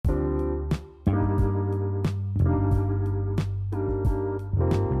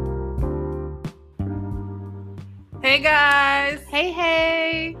Hey guys.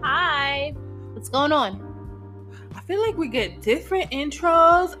 Hey. Hi. What's going on? I feel like we get different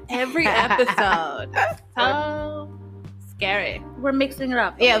intros every episode. So scary. We're mixing it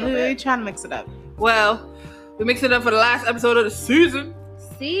up. Yeah, we're trying to mix it up. Well, we mixed it up for the last episode of the season.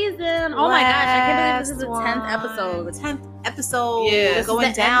 Oh my gosh, I can't believe this is the 10th episode. The 10th episode. Yeah. It's This going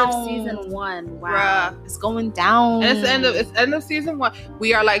End down. of season 1. Wow. Bruh. It's going down. And it's end of season 1.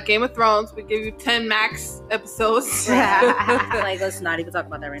 We are like Game of Thrones. We give you 10 max episodes. Like, let's not even talk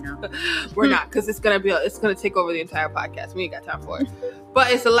about that right now. We're not, because it's gonna take over the entire podcast. We ain't got time for it.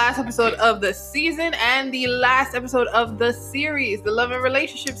 But it's the last episode of the season and the last episode of the series, the Love and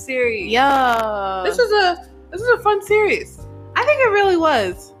Relationship series. Yeah. This is a fun series. I think it really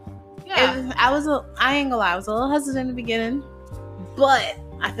was. Yeah. I ain't gonna lie, I was a little hesitant in the beginning, but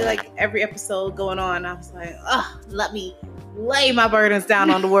I feel like every episode going on, I was like, let me lay my burdens down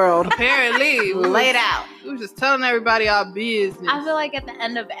on the world. Apparently, Lay it out. We were just telling everybody our business. I feel like at the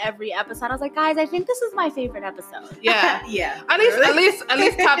end of every episode, I was like, guys, I think this is my favorite episode. Yeah. Yeah. At least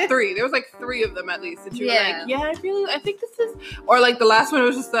top 3. There was like 3 of them at least that you were like, I think this is, or like the last one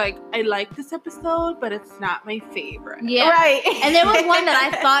was just like, I like this episode, but it's not my favorite. Yeah. Right. And there was one that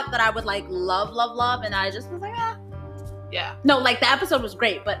I thought that I would like love, and I just was like, Yeah. No, like the episode was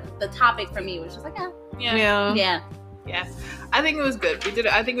great, but the topic for me was just like, Yeah. Yeah. Yes. I think it was good.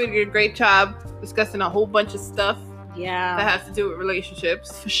 I think we did a great job discussing a whole bunch of stuff that has to do with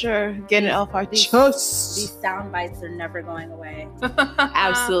relationships. For sure. Getting it off our These chest. sound bites are never going away.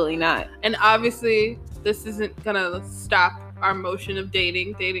 Absolutely not. And obviously, this isn't gonna stop our motion of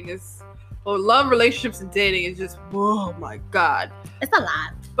dating. Love, relationships, and dating is just, oh my God. It's a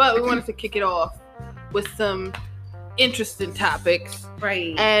lot. But we wanted to kick it off with some interesting topics.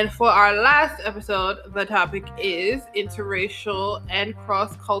 Right. And for our last episode, the topic is interracial and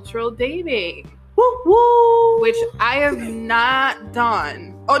cross-cultural dating. Woo. Which I have not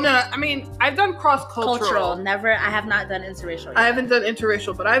done. Oh, no. I mean, I've done cross-cultural. Cultural. Never. I have not done interracial yet. I haven't done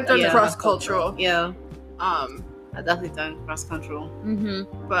interracial, but I've done cross-cultural. Yeah. I've definitely done cross-cultural.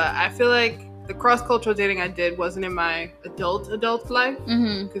 Mm-hmm. But I feel like the cross-cultural dating I did wasn't in my adult life.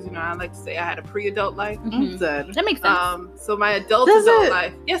 Mm-hmm. Because, I like to say I had a pre-adult life. Mm-hmm. Good. That makes sense. So my adult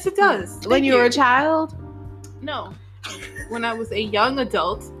life. Yes, it does. When you were a child? No. When I was a young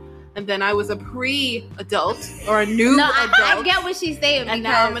adult, and then I was a pre-adult or a new adult. I get what she's saying. And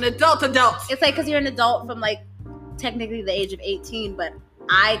now I'm an adult. It's like, because you're an adult from like technically the age of 18, but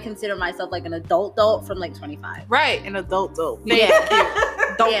I consider myself like an adult from like 25. Right. An adult. Yeah.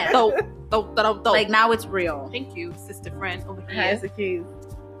 Dope. Like, now it's real. Thank you, sister friend over here. Has the keys.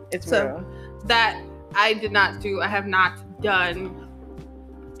 It's So, real. That I did not do. I have not done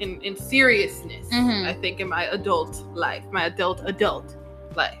in seriousness. Mhm. I think in my adult life, my adult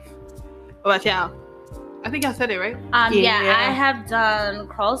life. What about y'all? I think I said it right. Yeah, I have done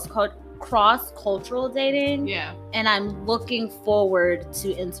cross-cultural dating. Yeah. And I'm looking forward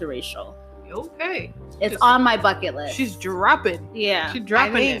to interracial. Okay. It's on my bucket list. She's dropping. Yeah. She's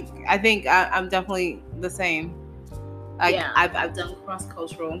dropping it. I think I'm definitely the same. Yeah. I've done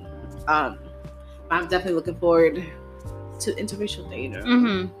cross-cultural. I'm definitely looking forward to interracial dating.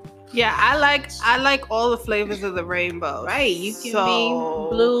 Mm-hmm. Yeah, I like all the flavors of the rainbow. Right, you can be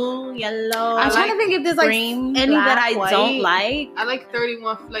blue, yellow. I'm trying to think if there's like green, any black, that I white. don't like. I like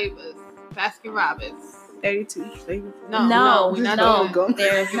 31 flavors. Baskin Robbins. 32 flavors. No, we're not doing it.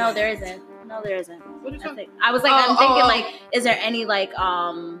 there isn't. No, there isn't. What is that? I was like, I'm thinking like, is there any like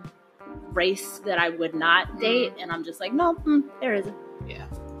race that I would not date? And I'm just like, no, there isn't.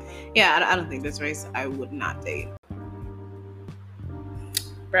 Yeah, I don't think this race I would not date.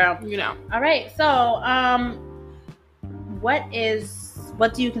 Bro. All right. So, what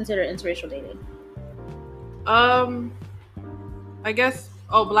do you consider interracial dating? I guess.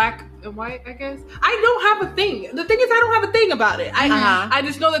 Oh, black and white. I guess I don't have a thing. The thing is, I don't have a thing about it. I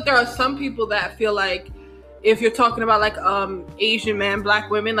just know that there are some people that feel like if you're talking about like Asian men, black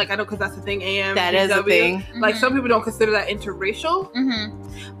women, like I know because that's the thing. That is a thing. Like some people don't consider that interracial.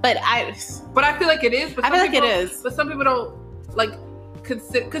 Mm-hmm. But I feel like it is. But I feel like it is. But some people don't like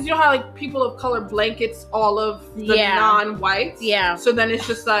consider, because you know how like people of color blankets all of the non-whites. Yeah. So then it's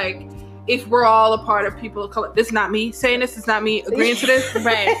just like, if we're all a part of people of color, this is not me saying this. It's not me agreeing to this.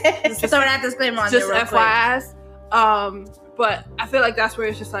 Right. Just throw that disclaimer on there real quick. FYIs. But I feel like that's where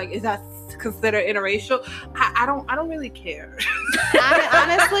it's just like, is that considered interracial? I don't really care.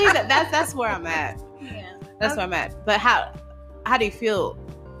 Honestly, that's where I'm at. Yeah. That's where I'm at. But how do you feel?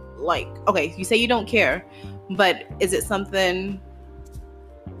 Like, okay, you say you don't care, but is it something?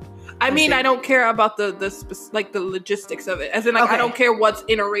 I mean, I don't care about the logistics of it. As in, like, I don't care what's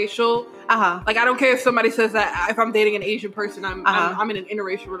interracial. Like, I don't care if somebody says that if I'm dating an Asian person, I'm in an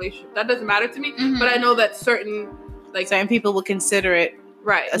interracial relationship. That doesn't matter to me. But I know that certain people will consider it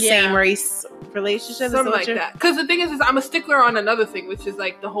a same race relationship, something like that. Because the thing is I'm a stickler on another thing, which is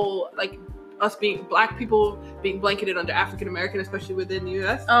like the whole like us being black people being blanketed under African American, especially within the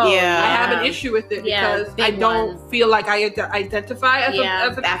U.S. I have an issue with it because I don't feel like I identify as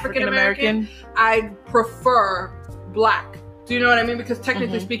an African American. I prefer black. Do you know what I mean? Because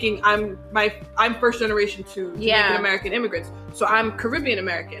technically speaking, I'm first generation to Jamaican American immigrants, so I'm Caribbean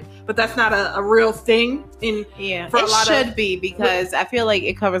American. But that's not a real thing for a lot of. It should be, because I feel like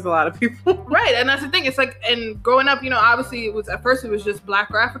it covers a lot of people. Right, and that's the thing. It's like, and growing up, obviously it was at first it was just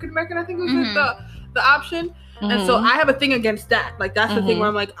black or African American. I think it was the option, and so I have a thing against that. Like that's the thing where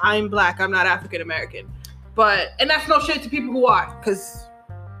I'm like, I'm black, I'm not African American. And that's no shade to people who are, because.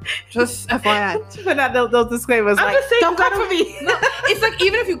 Just FYI. But not those disclaimers. I'm just saying, don't come for me. No, it's like,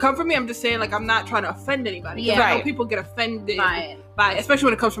 even if you come for me, I'm just saying, like, I'm not trying to offend anybody. I know people get offended by, especially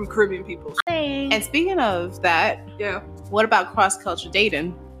when it comes from Caribbean people. And speaking of that, what about cross-culture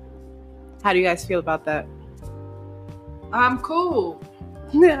dating? How do you guys feel about that? I'm cool.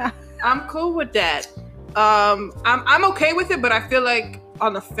 I'm cool with that. I'm okay with it, but I feel like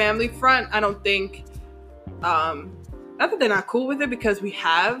on the family front, I don't think. Not that they're not cool with it, because we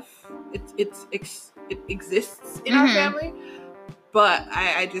have it exists in our family, but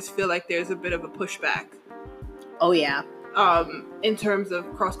I just feel like there's a bit of a pushback. Oh yeah. In terms of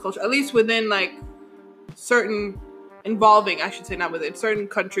cross culture, at least within like certain involving, I should say, not within certain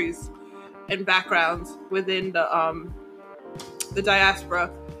countries and backgrounds within the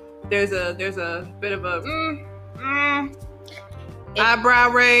diaspora, there's a bit of a eyebrow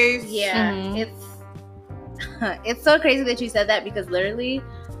raise. Yeah, it's so crazy that you said that, because literally,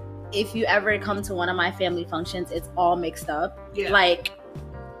 if you ever come to one of my family functions, it's all mixed up. Like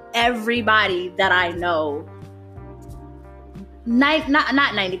everybody that I know, not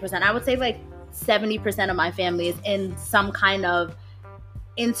 90%, I would say like 70% of my family is in some kind of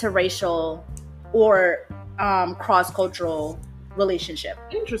interracial or cross-cultural relationship.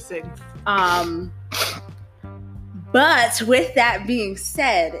 Interesting. But with that being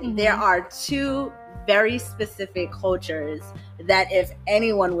said, there are two very specific cultures that if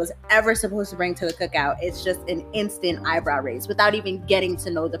anyone was ever supposed to bring to the cookout, it's just an instant eyebrow raise without even getting to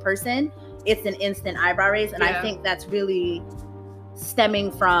know the person. It's an instant eyebrow raise, and I think that's really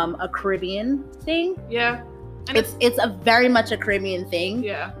stemming from a Caribbean thing. Yeah, and it's a very much a Caribbean thing.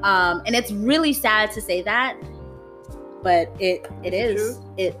 Yeah, and it's really sad to say that, but it is.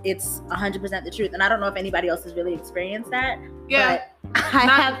 It's 100% the truth, and I don't know if anybody else has really experienced that. Yeah, but I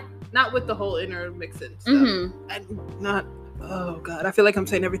have. Not with the whole intermixing stuff. Oh God, I feel like I'm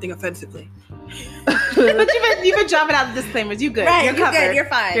saying everything offensively. But you've been dropping out the disclaimers. You good? Right, you're covered. Good. You're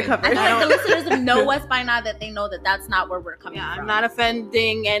fine. You're covered. I feel like the listeners know us by now, that they know that that's not where we're coming from. I'm not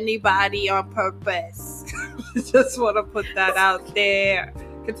offending anybody on purpose. Just want to put that out there.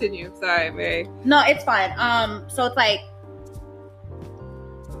 Continue. Sorry, Mary. No, it's fine. So it's like,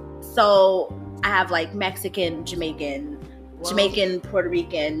 so I have like Mexican, Jamaican, Puerto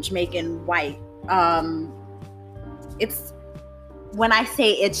Rican, Jamaican, white. It's, when I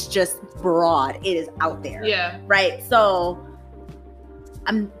say it's just broad, it is out there. Yeah. Right? So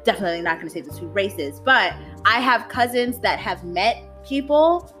I'm definitely not going to say the two races, but I have cousins that have met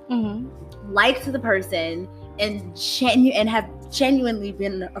people, liked the person, and have genuinely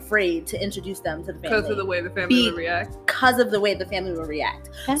been afraid to introduce them to the family. Because of the way the family will react. Because of the way the family will react.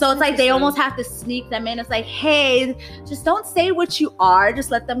 That's so it's like they almost have to sneak them in. It's like, hey, just don't say what you are.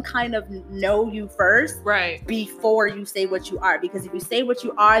 Just let them kind of know you first. Right. Before you say what you are. Because if you say what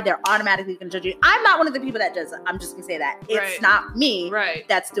you are, they're automatically going to judge you. I'm not one of the people that does it. I'm just going to say that. It's not me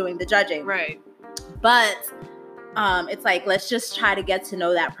that's doing the judging. Right. But it's like, let's just try to get to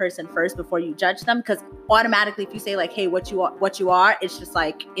know that person first before you judge them, because automatically if you say like, hey, what you are, it's just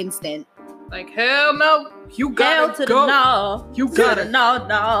like instant, like, hell no, you gotta go. No, you gotta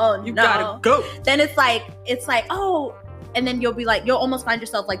gotta go. Then it's like oh, and then you'll be like, you'll almost find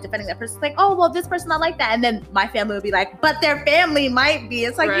yourself like defending that person. It's like, oh well, this person not like that, and then my family will be like, but their family might be.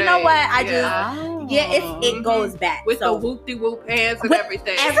 It's like, you know what, it goes back with the whoop-de-whoop hands and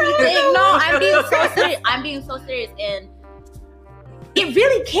everything. No, I'm being so serious, and it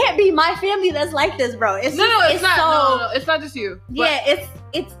really can't be my family that's like this, bro. It's not. No, it's not just you. Yeah,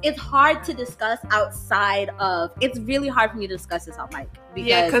 it's hard to discuss outside of. It's really hard for me to discuss this on mic.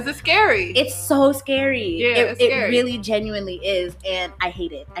 Because it's scary. It's so scary. Yeah, it really genuinely is, and I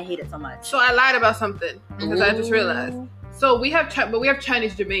hate it. I hate it so much. So I lied about something because I just realized. So we have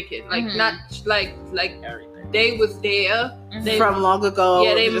Chinese Jamaican, like not like everything. they was there. They, from long ago.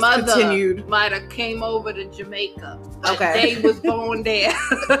 Yeah, their mother continued. might have came over to Jamaica. Okay. They was born there.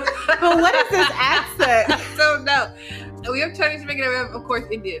 But what is this accent? I don't know. We have Chinese Jamaican and we have, of course,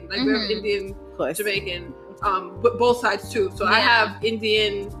 Indian. Like, we have Indian, Jamaican, but both sides too. So I have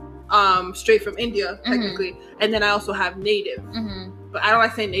Indian, straight from India, technically. And then I also have Native. But I don't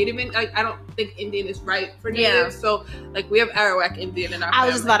like saying Native. I don't think Indian is right for Native. So, like, we have Arawak Indian in our family. I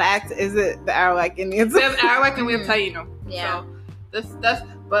was just about to ask, is it the Arawak Indians? We have Arawak and we have Taino. Yeah. So,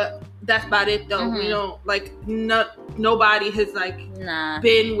 that's about it, though. We don't, like, nobody has, like,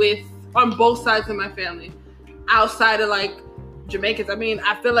 been with, on both sides of my family, outside of, like, Jamaicans. I mean,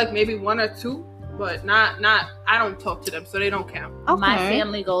 I feel like maybe one or two, but not. I don't talk to them, so they don't count. Okay. My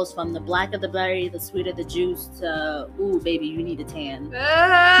family goes from the black of the berry, the sweet of the juice, to ooh, baby, you need a tan.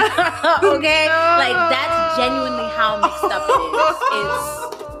 Okay, like that's genuinely how mixed up it is.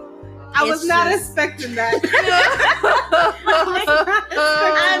 I was not expecting that.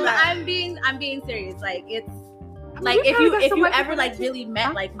 I'm being serious. Like it's like if you ever like really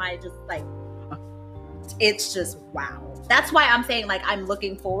met like my just like it's just wow. That's why I'm saying like I'm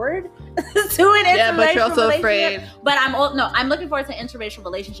looking forward to an interracial but you're also relationship. afraid. But I'm looking forward to an interracial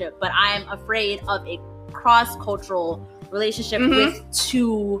relationship. But I'm afraid of a cross-cultural relationship with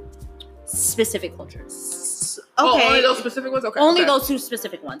two specific cultures. Okay, oh, only those specific ones. Okay, only those two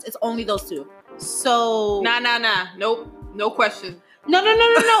specific ones. It's only those two. So nah. Nope, no question. No.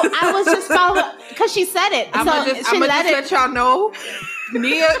 I was just following because she said it. I'm gonna just let y'all know.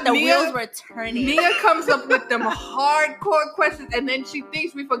 The wheels were turning. Nia comes up with them hardcore questions, and then she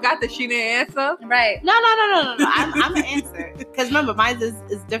thinks we forgot that she didn't answer. Right? No. I'm gonna answer because remember, mine is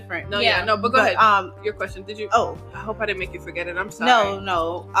different. No, but go ahead. Your question. Did you? Oh, I hope I didn't make you forget it. I'm sorry.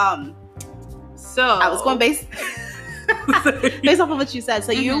 No. So I was going based off of what you said.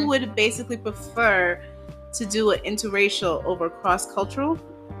 So you would basically prefer to do an interracial over cross-cultural?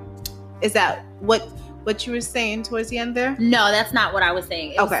 Is that what you were saying towards the end there? No, that's not what I was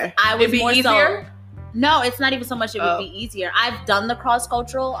saying. Okay. I was It'd be more easier? so. No, it's not even so much it would be easier. I've done the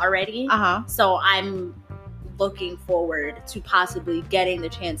cross-cultural already. So I'm looking forward to possibly getting the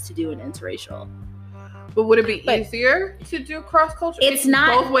chance to do an interracial. But would it be easier to do cross-cultural? It's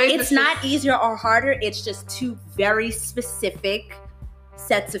not. Both ways. It's not easier or harder. It's just two very specific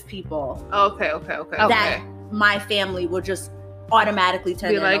sets of people. Okay. That my family will just automatically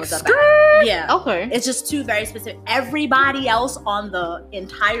turn their nose up at. Yeah. Okay. It's just two very specific. Everybody else on the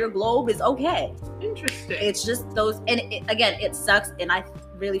entire globe is okay. Interesting. It's just those, and again, it sucks, and I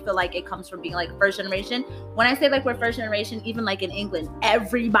really feel like it comes from being like first generation. When I say like we're first generation, even like in England,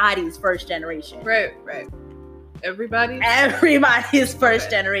 everybody's first generation. Right. Everybody's first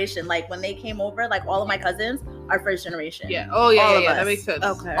generation. Like when they came over, like all of my cousins are first generation. Yeah. Oh yeah. All of us. That makes sense.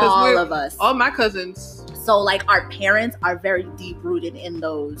 Okay. All of us. All my cousins. So like our parents are very deep rooted in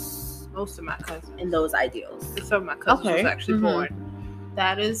those. Most of my cousins. In those ideals. Some of my cousins was actually born.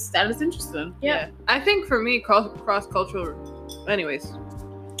 That is interesting. Yeah. I think for me, cross cultural. Anyways.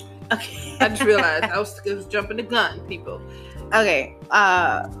 Okay. I just realized I was jumping the gun, people. Okay.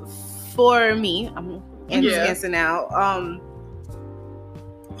 For me, I'm answer now.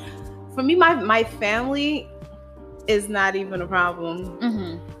 For me, my family is not even a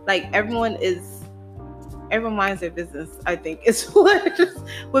problem. Like everyone minds their business. I think is what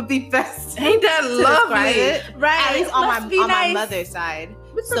would be best. Ain't that lovely? Right. At least on my mother's side.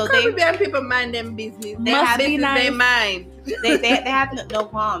 So Caribbean people mind them business. They have business they mind. They have no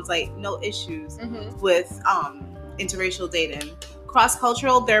problems, like no issues with interracial dating.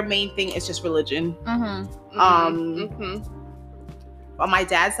 Cross-cultural, their main thing is just religion. On my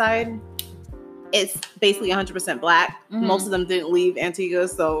dad's side, it's basically 100% black. Most of them didn't leave Antigua,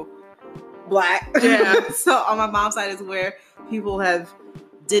 so black. Yeah. So on my mom's side is where people have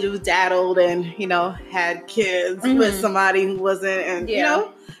diddle-daddled and, had kids with somebody who wasn't, and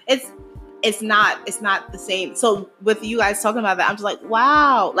it's not the same. So with you guys talking about that, I'm just like,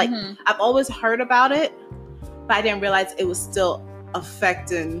 wow. Like I've always heard about it, but I didn't realize it was still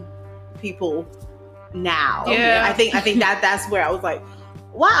affecting people now. Yeah. I think that's where I was like,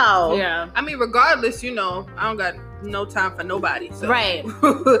 wow. Yeah. I mean, regardless, I don't got no time for nobody. So. Right.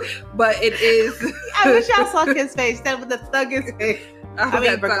 But it is. I wish y'all saw his face. That with the thuggish face.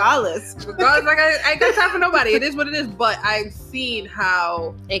 Regardless, like I ain't got time for nobody. It is what it is. But I've seen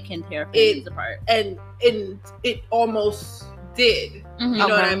how it can tear families apart, and it almost did. You know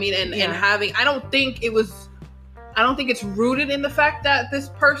what I mean? And having, I don't think it's rooted in the fact that this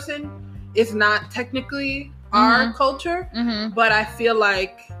person is not technically our culture, but I feel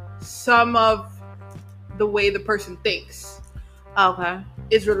like some of the way the person thinks,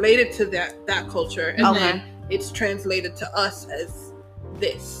 is related to that culture, and then it's translated to us as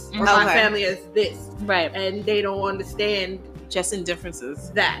this, or my family as this, right? And they don't understand just in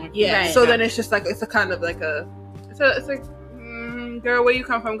differences. That, yeah. Right. So then it's just like it's a kind of like it's like, girl, where you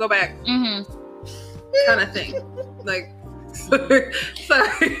come from? Go back, kind of thing. Like, sorry,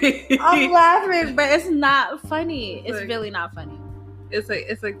 I'm laughing, but it's not funny. It's like, really not funny. It's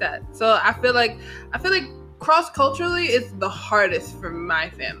like that. So I feel like cross culturally is the hardest for my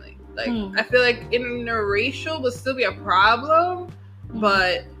family. Like I feel like interracial would still be a problem,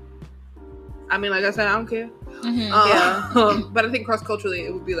 but I mean, like I said, I don't care. But I think cross culturally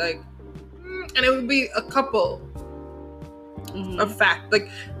it would be like, and it would be a couple of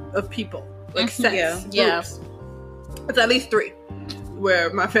of people, like sets, groups. It's at least 3 where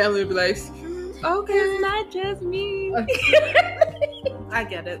my family would be like, okay, it's not just me. I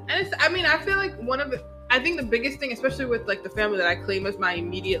get it. And it's, I mean, I feel like I think the biggest thing, especially with like the family that I claim as my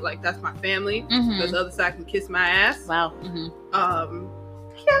immediate, like that's my family, because the other side can kiss my ass. Wow.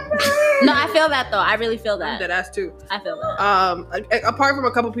 No, I feel that though. I really feel that. That ass too. I feel that. Apart from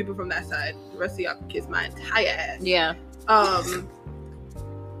a couple people from that side, the rest of y'all can kiss my entire ass. Yeah.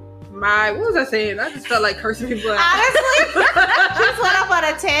 What was I saying? I just felt like cursing people out. Honestly, just went up on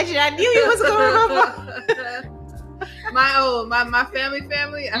a tangent. I knew you was going to my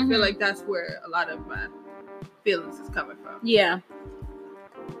family. I feel like that's where a lot of my feelings is coming from. Yeah.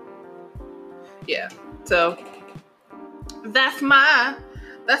 Yeah. So that's my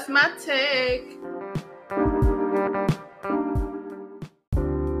take.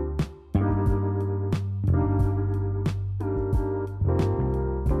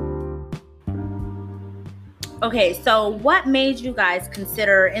 Okay, so what made you guys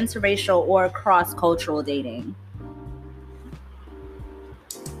consider interracial or cross-cultural dating?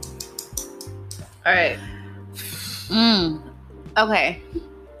 All right. Okay.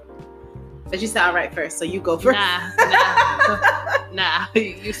 But you said all right first, so you go first. Nah.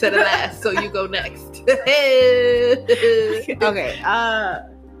 You said it last, so you go next. Okay.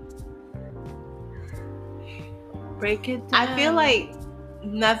 Break it down. I feel like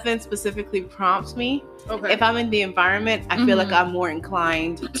nothing specifically prompts me. Okay. If I'm in the environment, I feel like I'm more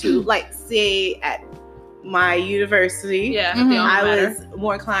inclined to, like, say at my university, I was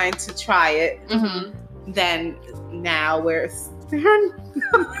more inclined to try it than now, where it's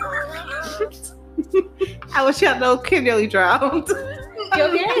I wish y'all know Kim nearly drowned. You okay? I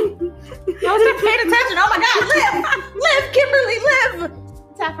wasn't paying attention. Oh my God, live, Kimberly, live.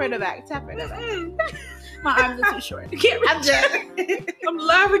 Tap her in the back. My arms are too short. I'm just. I'm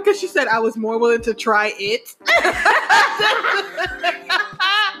laughing because she said I was more willing to try it.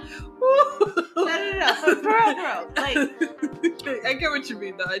 No. For real. Like, I get what you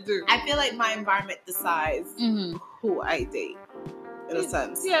mean, though. I do. I feel like my environment decides who I date, in a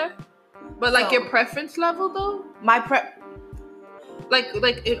sense. Yeah. But like your preference level, though. My prep. Like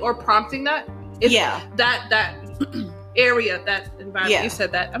it, or prompting that. That area, that environment. Yeah. You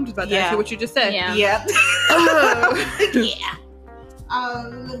said that. I'm just about to ask you what you just said. Yeah. Yeah. Yeah.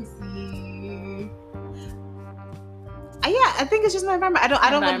 Let me see. I think it's just my environment. I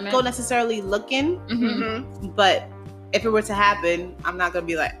don't go necessarily looking, but if it were to happen, I'm not gonna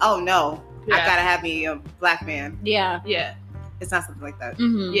be like, oh no, I gotta have me a black man. Yeah. It's not something like that.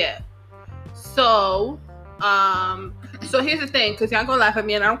 Yeah. So, so here's the thing, because y'all gonna laugh at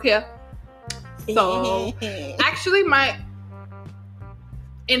me and I don't care. So, actually,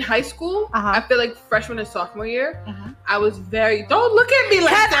 in high school, I feel like freshman and sophomore year, I was don't look at me like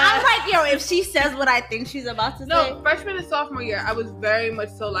that. I'm like, yo, if she says what I think she's about to say. No, freshman and sophomore year, I was very much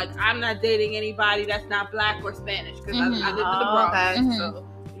so like, I'm not dating anybody that's not black or Spanish, because I lived in the Bronx, so,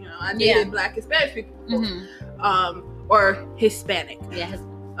 I dated black and Spanish people, or Hispanic. Yeah.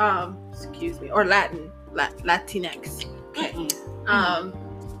 Excuse me, or Latinx. Okay.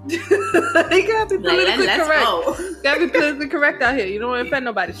 You gotta be politically correct. Gotta be politically correct out here. You don't want to offend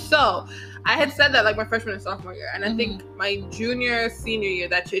nobody. So I had said that like my freshman and sophomore year, and I think my junior, senior year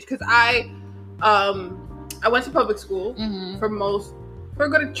that changed, because I went to public school for a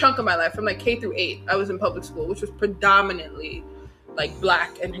good chunk of my life, from like K through 8. I was in public school, which was predominantly like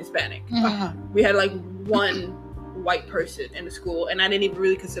black and Hispanic. We had like one white person in the school, and I didn't even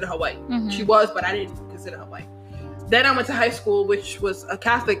really consider her white. She was, but I didn't consider her white. Then I went to high school, which was a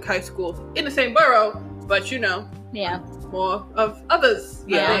Catholic high school in the same borough, but more of others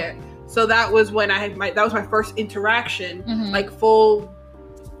there. So that was when I had that was my first interaction, like full,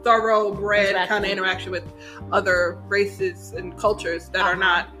 thoroughbred kind of interaction with other races and cultures that are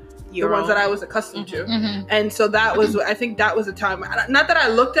not the ones that I was accustomed to. And so that was, I think that was a time, not that I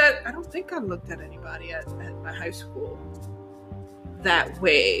don't think I looked at anybody at my high school that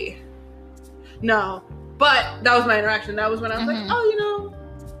way. No. But that was my interaction. That was when I was like, oh, you know,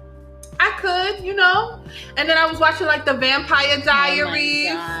 I could, you know. And then I was watching like the Vampire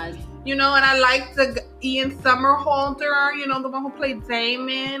Diaries, you know, and I liked the Ian Somerhalder, you know, the one who played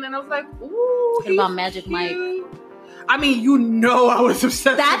Damon. And I was like, ooh, what about Magic Mike? I mean, you know, I was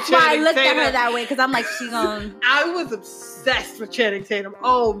obsessed. That's with why Channing I looked Tatum. at her that way, because I'm like, she's on. I was obsessed with Channing Tatum.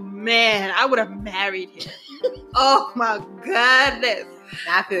 Oh man, I would have married him. Oh my goodness.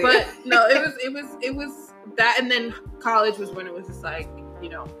 But no, it was that, and then college was when it was just like, you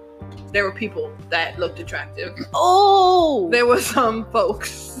know, there were people that looked attractive. Oh, there were some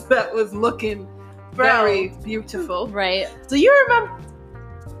folks that was looking very beautiful. Right. Do you remember?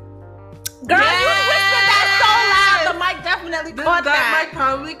 Girl, you whispered that so loud. The mic definitely caught that. That mic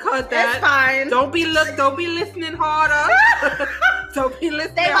probably caught that. It's fine. Don't be listening harder. Don't be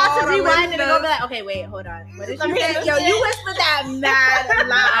listening. They about harder. to rewind and go be like, okay, wait, hold on. What did you say? Yo, you whispered that mad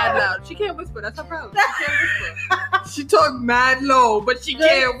loud. She can't whisper. That's her problem. She can't whisper. She talk mad low, but she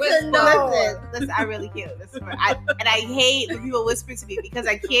can't whisper. Listen, I really can't whisper. And I hate when people whisper to me because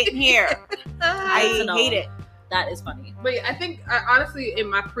I can't hear. I hate it. That is funny. But I think, honestly, in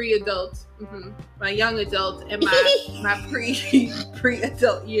my pre-adult, my young adult, and my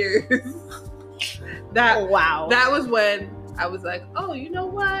pre-adult years, that was when I was like, oh, you know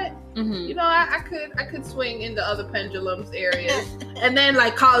what? You know, I could swing into other pendulums areas. And then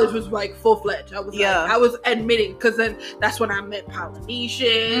like college was like full-fledged. I was admitting, because then that's when I met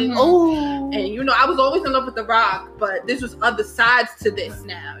Polynesian. And you know, I was always in love with The Rock, but this was other sides to this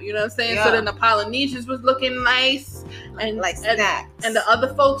now. You know what I'm saying? So then the Polynesians was looking nice, and like snacks, and the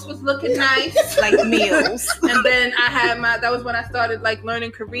other folks was looking nice, like meals. And then I had that was when I started like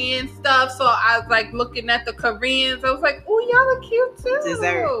learning Korean stuff. So I was like looking at the Koreans. I was like, oh, y'all are cute too.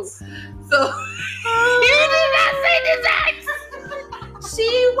 Desserts. So you did not say desserts. She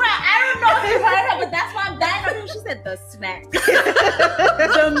went. I don't know if you heard her, but that's why I'm dying on her. She said the snacks,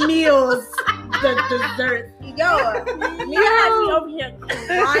 the meals, the desserts. Yo, Mia has me over here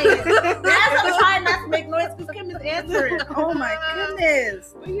crying. As I'm trying not to make noise because Kim is answering. Oh my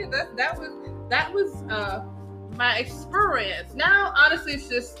goodness. But yeah, that was my experience. Now, honestly, it's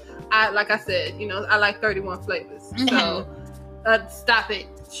just like I said, you know, I like 31 flavors. So stop it.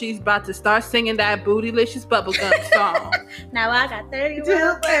 She's about to start singing that Bootylicious Bubblegum song. Now I got 31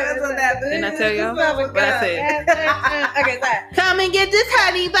 flavors on that. Didn't I tell y'all what I said? Okay, sorry. Come and get this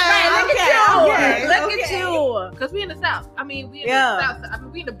honey bun. Right, look at you. Because we in the South. I mean, we in the South. I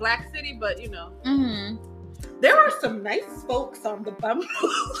mean, we in the Black City, but you know. There are some nice folks on the Bumble.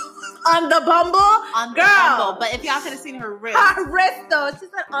 On the Bumble? On the Bumble. But if y'all could have seen her wrist. Her wrist, though. She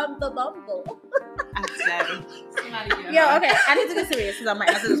said on the Bumble. I'm sorry. Yo, okay. I need to get serious because I might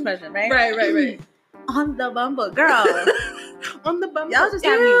answer this question, right? Right. On the Bumble. Girl. On the Bumble. Y'all just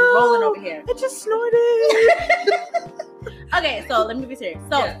have me rolling over here. I just snorted. Okay, so let me be serious.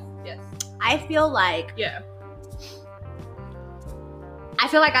 So, yes. I feel like... Yeah. I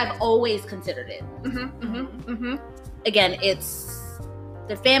feel like I've always considered it. Again, it's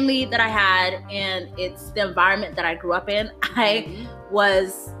the family that I had, and it's the environment that I grew up in. I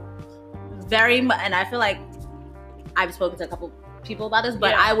was very much, and I feel like I've spoken to a couple people about this,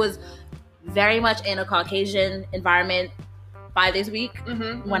 but I was very much in a Caucasian environment 5 days a week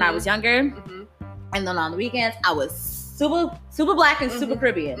when I was younger. And then on the weekends, I was super black and super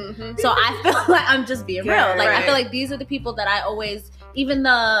Caribbean. So I feel like I'm just being real. Like, I feel like these are the people that I always... Even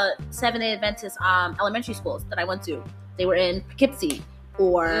the Seventh-day Adventist elementary schools that I went to, they were in Poughkeepsie,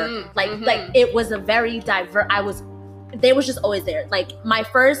 or like it was a very diverse. They was just always there. Like my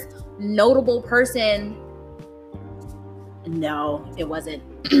first notable person. No, it wasn't.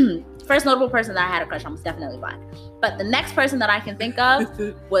 First notable person that I had a crush on was definitely black. But the next person that I can think of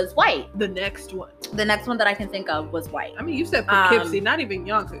was white. The next one that I can think of was white. I mean, you said Poughkeepsie, not even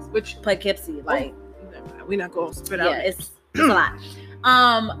Yonkers, which Poughkeepsie, like we're not going to spit out. Yeah, it's a lot.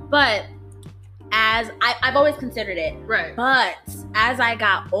 But as I've always considered it. Right. But as I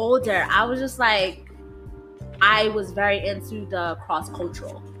got older, I was just like, I was very into the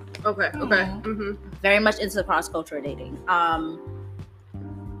cross-cultural. Okay. Very much into the cross-cultural dating.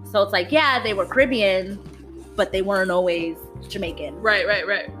 So it's like, yeah, they were Caribbean, but they weren't always Jamaican. Right.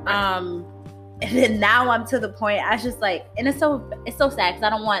 And then now I'm to the point, I was just like, and it's so sad because I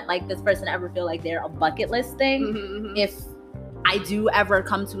don't want like this person to ever feel like they're a bucket list thing. If I do ever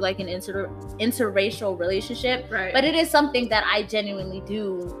come to like an interracial relationship, but it is something that I genuinely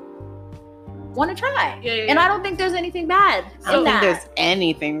do want to try. And I don't think there's anything bad. I don't think there's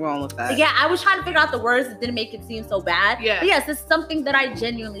anything wrong with that. Yeah, I was trying to figure out the words that didn't make it seem so bad. But yes, it's something that I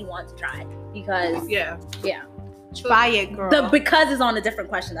genuinely want to try because Try it, girl. The because is on a different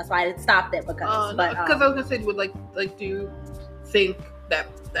question. That's why I stopped it because. Because I was gonna say, would like, do you think that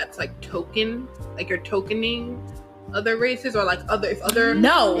that's like token, like you're tokening other races, or like if other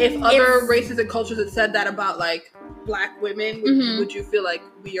races and cultures had said that about like Black women, would you feel like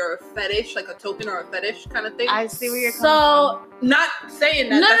we are a fetish, like a token or a fetish kind of thing? I see where you're coming from. Not saying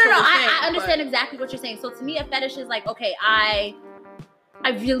that. No. Saying, I understand exactly what you're saying. So to me, a fetish is like, okay, I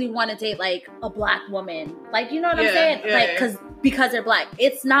really want to date like a Black woman, like, you know what I'm saying? Yeah, like because they're Black.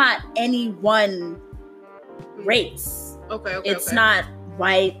 It's not any one race. Okay. It's not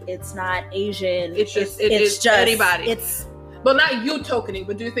white. It's not Asian. It's just anybody. But not you tokening.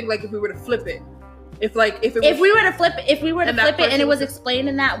 But do you think like if we were to flip it? If we were to flip it and it was explained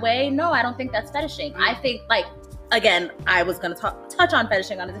in that way, no, I don't think that's fetishing. I think, like, again, I was gonna touch on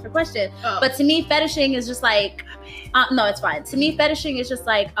fetishing on a different question, but to me, fetishing is just like, no, it's fine. To me, fetishing is just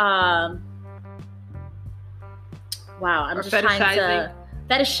like, wow, I'm just trying to.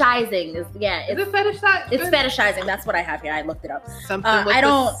 Fetishizing is Is it fetishizing? It's fetishizing. That's what I have here. I looked it up. Something with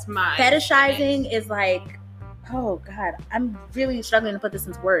the smile. Fetishizing is like, oh God, I'm really struggling to put this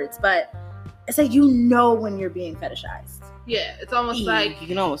into words, but. It's like, you know, when you're being fetishized. Yeah, it's almost like, you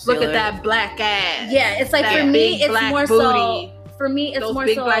can almost look at that black ass. Yeah, it's like, for me, it's more so. For me, it's more so. Those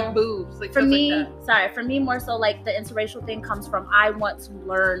big black boobs. Like, for me, for me, more so like the interracial thing comes from I want to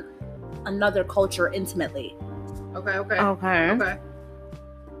learn another culture intimately. Okay.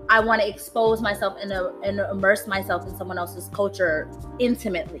 I want to expose myself and immerse myself in someone else's culture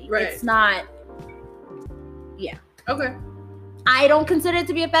intimately. Right. It's not. Yeah. Okay. I don't consider it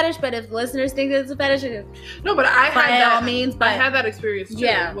to be a fetish, but if listeners think that it's a fetish, no, but I had by all means. But I had that experience too.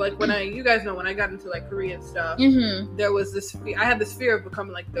 Yeah, like when you guys know when I got into like Korean stuff, there was this. I had this fear of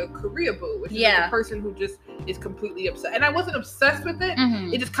becoming like the Korea boo, which is like a person who just is completely upset. And I wasn't obsessed with it.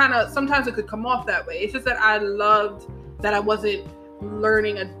 It just kind of sometimes it could come off that way. It's just that I loved that I wasn't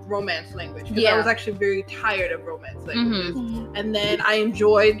learning a romance language because I was actually very tired of romance languages, and then I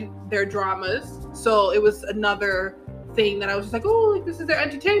enjoyed their dramas, so it was another thing that I was just like, oh, like this is their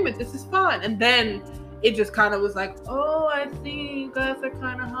entertainment, this is fun. And then it just kind of was like, oh, I see you guys are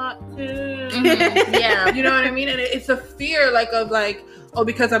kind of hot too. Yeah, you know what I mean? And it's a fear like of like, oh,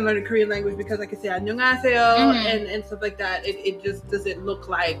 because I'm learning Korean language, because I can say annyeonghaseyo and stuff like that, it just doesn't look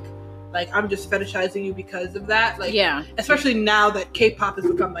like I'm just fetishizing you because of that. Like, especially now that K-pop has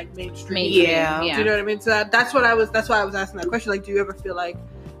become like mainstream. Yeah. Do you know what I mean? So that's why I was asking that question. Like, do you ever feel like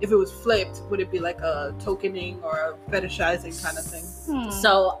if it was flipped, would it be like a tokening or a fetishizing kind of thing?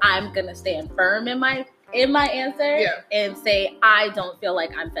 So I'm gonna stand firm in my answer and say I don't feel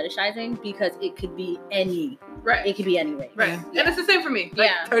like I'm fetishizing because it could be any. Right. It could be any way. Right. Yeah. And it's the same for me.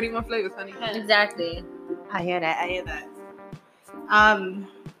 Like 31 flavors, honey. Exactly. I hear that.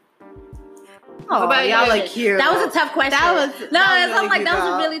 Oh, y'all are cute. That was a tough question. That was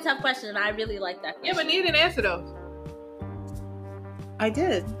a really tough question, and I really like that question. Yeah, but Nia didn't answer those. I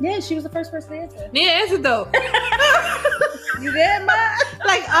did. Yeah, she was the first person to answer. Nia answered though. You did, Ma?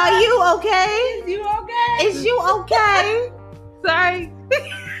 Like, are you okay? Is you okay? Is you okay? Sorry.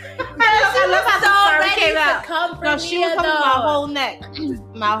 I love how the story came out. No, she was coming my whole neck.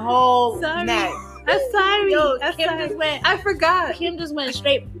 My whole neck. I'm sorry. Yo, Kim just went. I forgot. Kim just went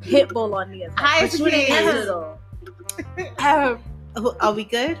straight pitbull on Nia's. Are we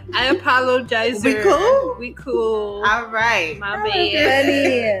good? I apologize. We cool? We cool. All right. My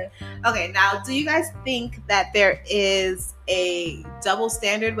bad. Okay, now, do you guys think that there is a double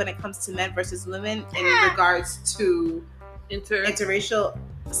standard when it comes to men versus women in regards to interracial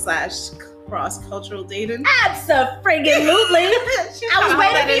 / cross-cultural dating? Absolutely. I was waiting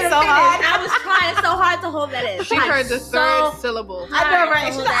for you to finish. I was trying so hard to hold that in. She heard the third syllable. I know,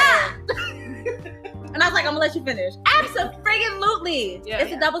 right? And I was like, I'm gonna let you finish. Absolutely. Yeah,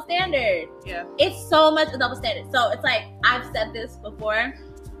 it's a double standard. Yeah. It's so much a double standard. So it's like, I've said this before.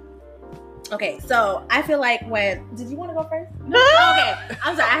 Okay, so I feel like did you want to go first? No. Okay,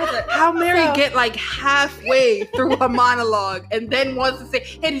 I'm sorry. I have to. How Mary get like halfway through a monologue and then wants to say,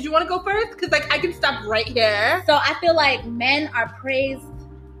 "Hey, did you want to go first?" Because like I can stop right here. So I feel like men are praised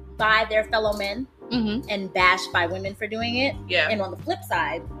by their fellow men and bashed by women for doing it. Yeah. And on the flip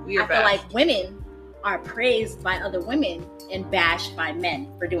side, I feel like women are praised by other women and bashed by men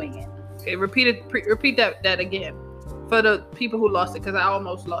for doing it. Okay, repeat that again. For the people who lost it, because I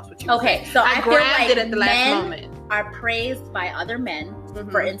almost lost what you said. Okay, so I feel like it at the last moment. Are praised by other men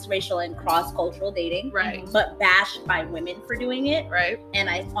for interracial and cross-cultural dating, right? But bashed by women for doing it, right? And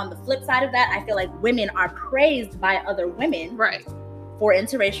on the flip side of that, I feel like women are praised by other women, right, for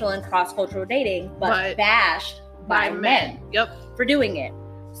interracial and cross-cultural dating, but bashed by men, yep, for doing it.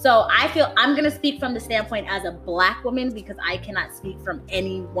 So I feel I'm going to speak from the standpoint as a Black woman because I cannot speak from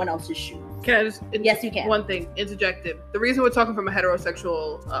anyone else's shoes. Can I just... Yes, you can. One thing, interjective. The reason we're talking from a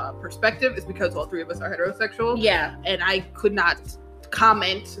heterosexual perspective is because all three of us are heterosexual. Yeah. And I could not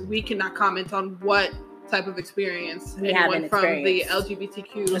comment. We cannot comment on what type of experience anyone from the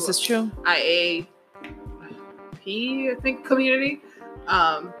LGBTQ. This is true. IAP, I think, community.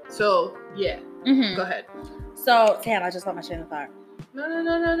 So, yeah. Mm-hmm. Go ahead. So, damn, I just got my train of thought.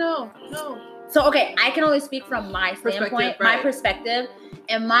 No. So, okay, I can only speak from my standpoint, my perspective.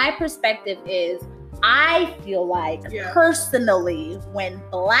 And my perspective is, I feel like, personally, when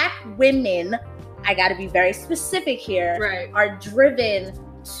Black women, I got to be very specific here, are driven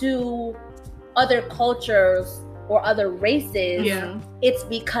to other cultures or other races, it's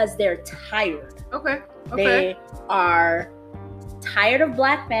because they're tired. Okay. They are tired of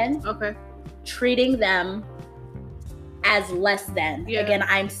Black men treating them as less than. Again,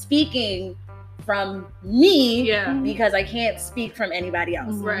 I'm speaking from me because I can't speak from anybody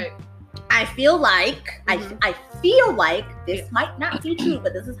else. Right. I feel like I feel like this might not be true,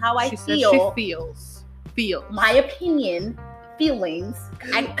 but this is how I feel. She feels. My opinion, feelings,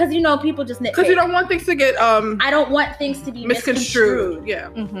 because people just nitpick. Because you don't want things to get I don't want things to be misconstrued. Yeah.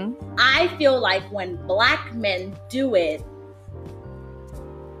 Mm-hmm. I feel like when Black men do it,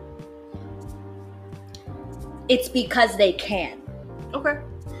 it's because they can. Okay.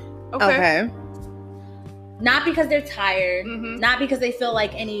 Not because they're tired, not because they feel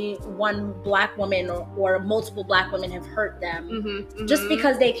like any one Black woman or multiple Black women have hurt them, just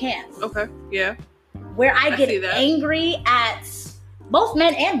because they can. Okay, yeah. Where I get angry at both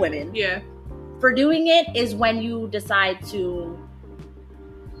men and women for doing it is when you decide to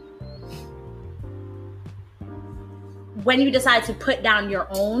put down your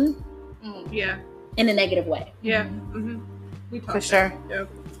own in a negative way. Yeah. For sure. Yeah.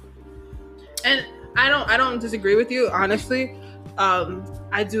 And I don't disagree with you, honestly.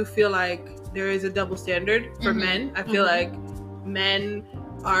 I do feel like there is a double standard for men. I feel like men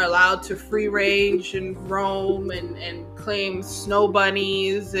are allowed to free range and roam and claim snow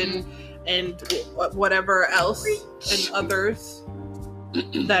bunnies and whatever else and others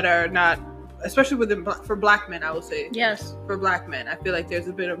that are not, especially for Black men, I would say. Yes. For Black men, I feel like there's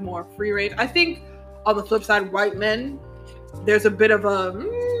a bit of more free range. I think on the flip side, white men, there's a bit of a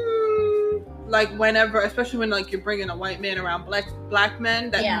like whenever, especially when like you're bringing a white man around black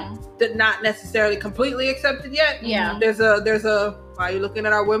men that not necessarily completely accepted yet. Yeah. There's a why are you looking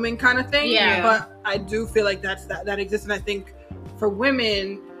at our women kind of thing. Yeah. But I do feel like that exists, and I think for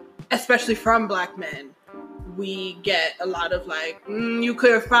women, especially from Black men, we get a lot of like, you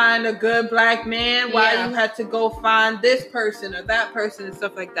could find a good Black man. Why you had to go find this person or that person and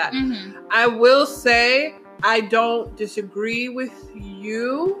stuff like that. I will say I don't disagree with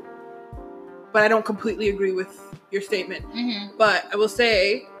you, but I don't completely agree with your statement. But I will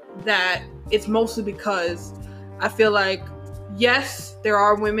say that it's mostly because I feel like, yes, there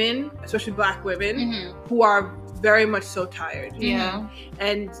are women, especially Black women, who are very much so tired. Yeah.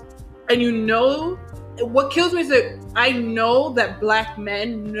 And what kills me is that I know that Black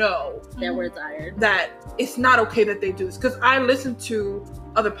men know that we're tired, that it's not okay that they do this. Because I listen to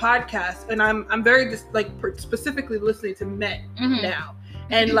other podcasts, and I'm very specifically listening to men now,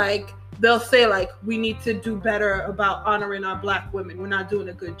 and like they'll say like, we need to do better about honoring our Black women. We're not doing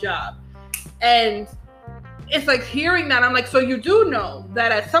a good job, and it's like hearing that, I'm like, so you do know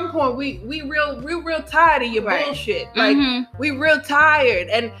that at some point we real tired of your bullshit. Like we real tired.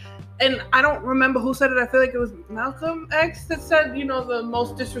 And I don't remember who said it. I feel like it was Malcolm X that said, the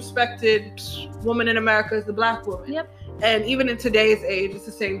most disrespected woman in America is the Black woman. Yep. And even in today's age, it's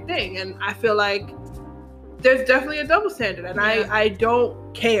the same thing. And I feel like there's definitely a double standard. And I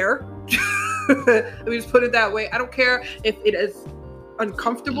don't care. Let me just put it that way. I don't care if it is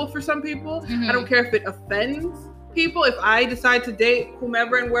uncomfortable for some people. I don't care if it offends people. If I decide to date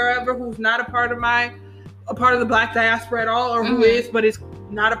whomever and wherever who's not a part of the Black diaspora at all, or who is, but is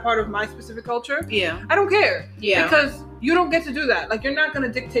not a part of my specific culture. Yeah. I don't care. Yeah. Because you don't get to do that. Like, you're not going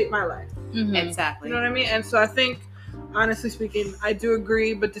to dictate my life. Exactly. You know what I mean? And so I think, honestly speaking, I do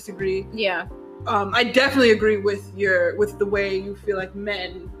agree, but disagree. Yeah. I definitely agree with the way you feel like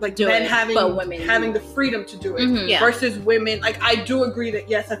men, like do men having the freedom to do it versus women. Like, I do agree that,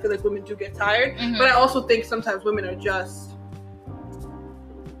 yes, I feel like women do get tired, but I also think sometimes women are just,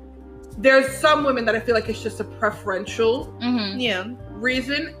 there's some women that I feel like it's just a preferential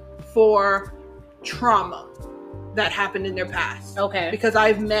reason for trauma that happened in their past. Okay. Because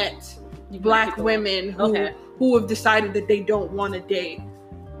I've met Black women who have decided that they don't want to date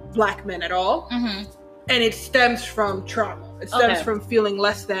Black men at all. And it stems from trauma. It stems from feeling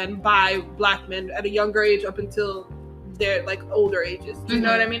less than by black men at a younger age up until their like older ages. Do you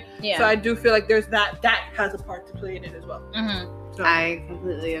know what I mean? Yeah. So I do feel like there's that has a part to play in it as well. So. I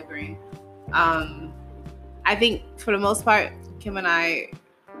completely agree. I think for the most part, Kim and I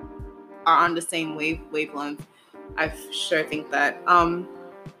are on the same wavelength. I sure think that.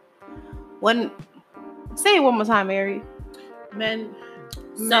 Say it one more time, Mary. Men.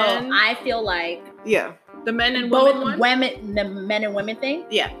 I feel like the men and both women, the men and women thing.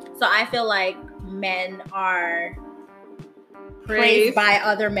 Yeah. So I feel like men are praised by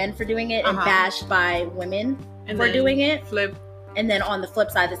other men for doing it and bashed by women for doing it. And then on the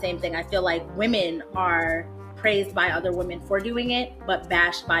flip side, the same thing. I feel like women are praised by other women for doing it, but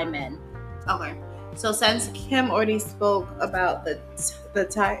bashed by men. Okay. So since Kim already spoke about the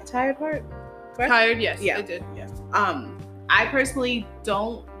tired part, correct? Tired, yes, I did. Yeah. I personally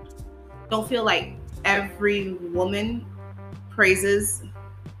don't feel like every woman praises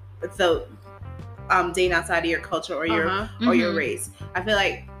the dating outside of your culture or your race. I feel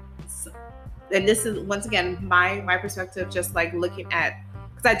like, and this is once again my perspective, just like looking at,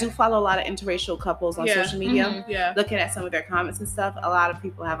 because I do follow a lot of interracial couples on social media. Looking at some of their comments and stuff, a lot of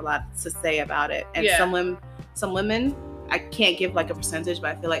people have a lot to say about it, and some women, I can't give like a percentage,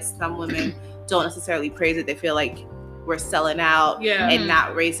 but I feel like some women don't necessarily praise it. They feel like we're selling out and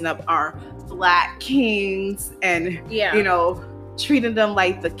not raising up our black kings and you know, treating them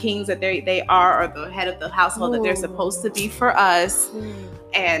like the kings that they are, or the head of the household that they're supposed to be for us.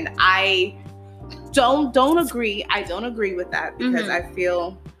 And I don't agree. I don't agree with that, because I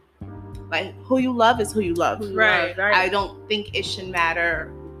feel like who you love is who you love. Right. I don't think it should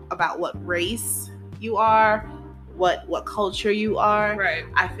matter about what race you are, what culture you are. Right.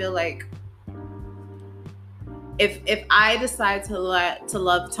 I feel like if I decide to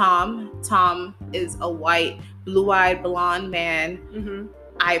love Tom is a white, blue-eyed, blonde man.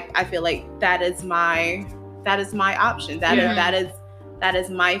 I feel like that is my option. That is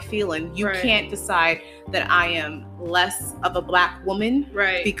my feeling. You can't decide that I am less of a black woman,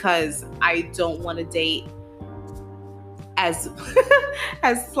 because I don't want to date as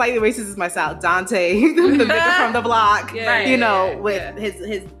slightly racist as myself, Dante, the nigga from the block, with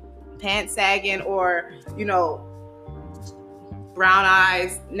his pants sagging, or brown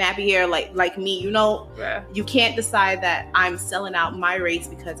eyes, nappy hair, like me. You can't decide that I'm selling out my race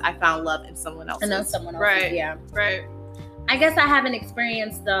because I found love in someone else. And then someone else. Right. I guess I haven't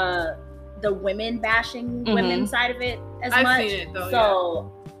experienced the women bashing women side of it as much. I've seen it though,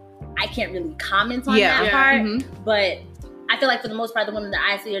 so I can't really comment on that part. But I feel like for the most part, the women that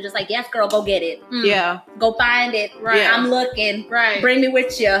I see are just like, yes, girl, go get it. Go find it. Right. I'm looking. Right. Bring me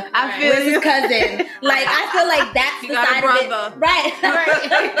with you. I feel Where's his cousin? Like, I feel like that's the side of it. Right.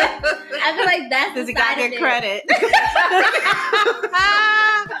 I feel like that's the side of it. Does he got to get credit?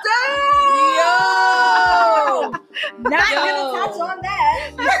 Yo! Not gonna touch on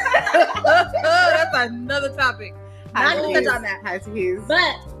that. That's another topic. Not gonna touch on that.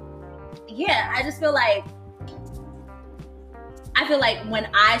 But yeah, I just feel like when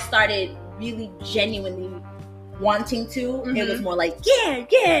I started really genuinely wanting to, it was more like yeah.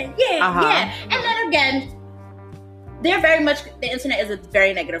 And then again, the internet is a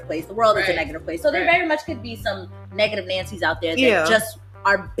very negative place. The world is a negative place. So there very much could be some negative Nancys out there that just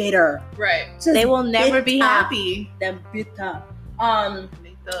are bitter. Right. They will never be happy. They're bitter.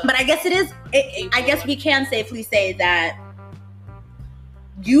 But I guess I guess we can safely say that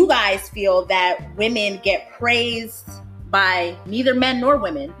you guys feel that women get praised by neither men nor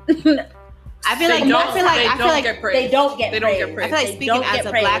women. I feel like they don't get praised. I feel like speaking as a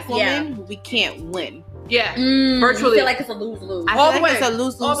black woman, we can't win. Yeah, virtually. I feel like it's a lose-lose. I feel like it's a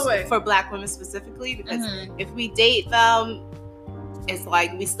lose-lose for black women specifically, because if we date them, it's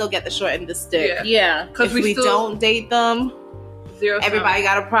like we still get the short end of the stick. Yeah. If we don't date them, everybody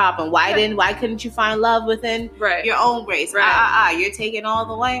got a problem. Why couldn't you find love within your own race? You're taking all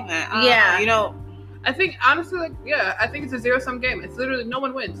the white men. I think honestly, I think it's a zero-sum game. It's literally no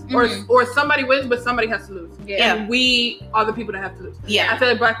one wins, or somebody wins, but somebody has to lose. And we are the people that have to lose. I feel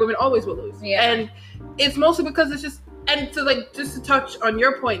like black women always will lose. And it's mostly because it's just, and just to touch on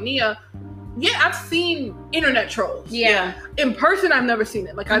your point, Nia. I've seen internet trolls. In person, I've never seen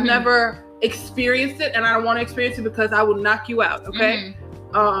it. Like I've never experienced it, and I don't want to experience it because I will knock you out. Okay,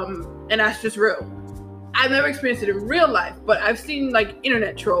 and that's just real. I've never experienced it in real life, but I've seen like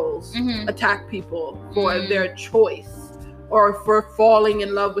internet trolls attack people for their choice or for falling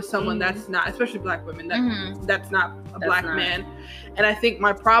in love with someone that's not, especially black women, that's not a black man. And I think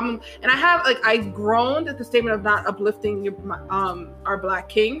my problem, and I groaned at the statement of not uplifting our black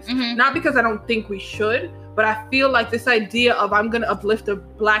kings, not because I don't think we should, But I feel like this idea of I'm gonna uplift a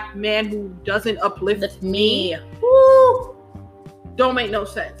black man who doesn't uplift me, don't make no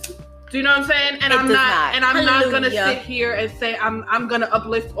sense. Do you know what I'm saying? And I'm not gonna sit here and say I'm gonna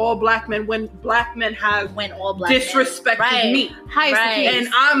uplift all black men when black men have disrespected me. And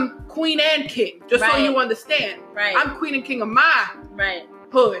I'm queen and king. Just so you understand. Right. I'm queen and king of my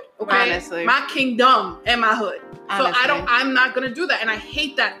hood. Okay. Honestly. My kingdom and my hood. Honestly. So I'm not gonna do that. And I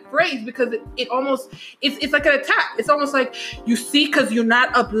hate that phrase because it almost it's like an attack. It's almost like, you see, because you're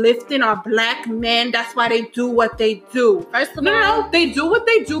not uplifting our black men, that's why they do what they do. First of all, no, they do what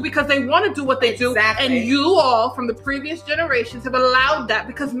they do because they want to do what they do. And you all from the previous generations have allowed that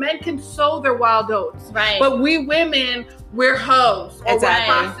because men can sow their wild oats. Right. But we women, we're hoes. Or we're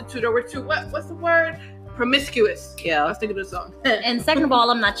prostitute, or we're too what's the word? Promiscuous. Yeah. I was thinking of the song. And second of all,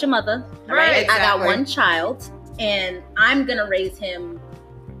 I'm not your mother. Right. Exactly. I got one child. And I'm going to raise him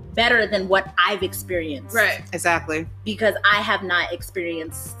better than what I've experienced. Right. Exactly. Because I have not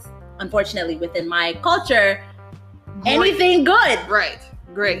experienced, unfortunately, within my culture, anything good. Right.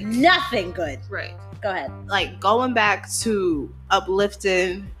 Great. Nothing good. Right. Go ahead. Like, going back to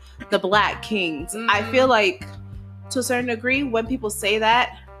uplifting the black kings, I feel like, to a certain degree, when people say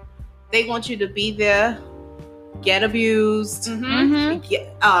that, they want you to be there, get abused,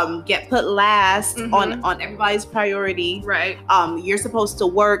 get put last on everybody's priority. Right. You're supposed to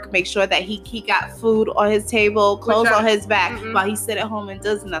work, make sure that he got food on his table, clothes on his back, while he sit at home and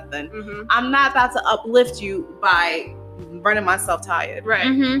does nothing. I'm not about to uplift you by running myself tired. Right.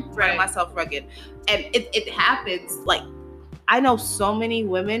 Running myself rugged. And it happens. Like, I know so many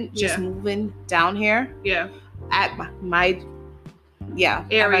women just moving down here. Yeah. At my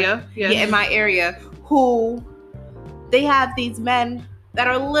area. In my area, who they have these men that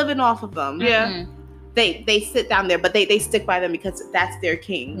are living off of them. Yeah. They sit down there, but they stick by them because that's their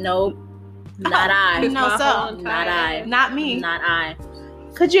king. Nope. Not I. No, so. Not I. Not me. Not I.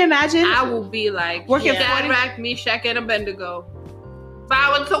 Could you imagine? I will be like, working Shadrach, Meshach, and Abednego,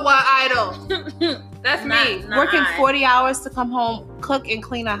 bowing to what idol? That's me. Working 40 hours to come home, cook and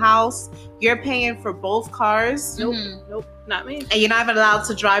clean a house. You're paying for both cars. Nope. Not me. And you're not even allowed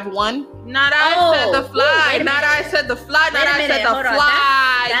to drive one? Not I said the fly. Not I said the fly. Not I said the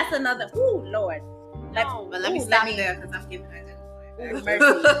fly. That's another. Ooh, Lord. Let me stop there because I'm getting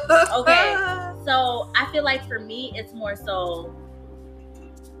mercy. Okay. So I feel like for me, it's more so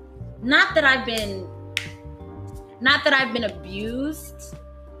not that I've been abused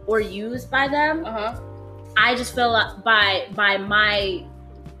or used by them. I just feel like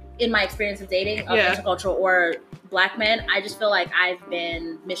in my experience of dating intercultural or black men, I just feel like I've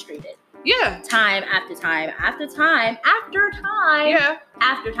been mistreated. Yeah. Time after time after time after time. Yeah.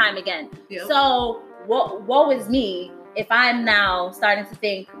 After time again. Yep. So woe is me if I'm now starting to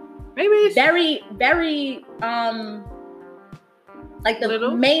think maybe it's very, very like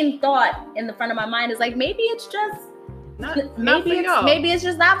the main thought in the front of my mind is like, maybe it's just maybe it's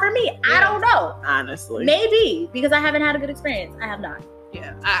just not for me. Yeah. I don't know. Honestly. Maybe because I haven't had a good experience. I have not.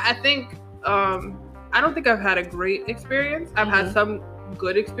 Yeah. I think I don't think I've had a great experience. I've had some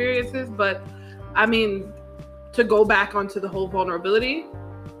good experiences, but I mean, to go back onto the whole vulnerability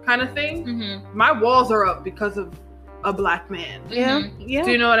kind of thing, my walls are up because of a black man. Yeah. Yeah.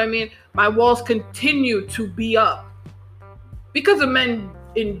 Do you know what I mean? My walls continue to be up because of men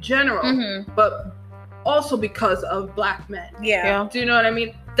in general, but also because of black men. Yeah. Do you know what I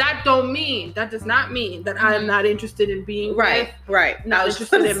mean? That does not mean that I am not interested in being right. Not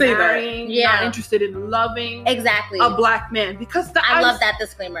interested in marrying, not interested in loving a black man. Because I love that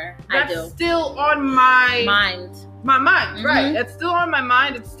disclaimer. I do. That's still on my mind. My mind, right. It's still on my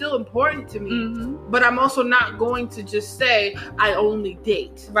mind. It's still important to me. But I'm also not going to just say I only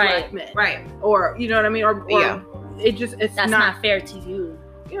date black men. Right. Or, you know what I mean? Or it's that's not fair to you.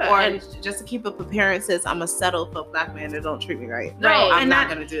 Yeah, or just to keep up appearances, I'm gonna settle for a black man that don't treat me right. No, I'm not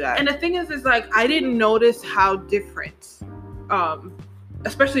gonna do that. And the thing is like I didn't notice how different,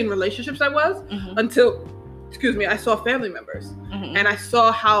 especially in relationships I was until, I saw family members and I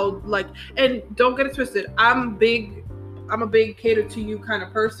saw how like, and don't get it twisted, I'm a big cater to you kind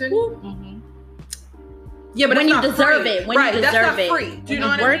of person. Yeah, but when you deserve it, when you deserve it, free. Do you know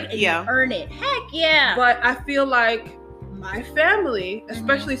what I mean? You earn it. Heck yeah. But I feel like my family,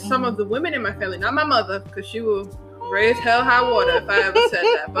 especially some of the women in my family, not my mother, because she will raise hell high water if I ever said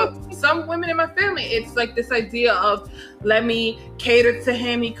that, but some women in my family, it's like this idea of let me cater to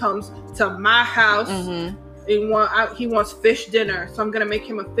him. He comes to my house. He wants fish dinner, so I'm gonna make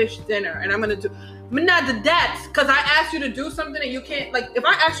him a fish dinner, and I'm gonna do. not that, because I asked you to do something and you can't, like, if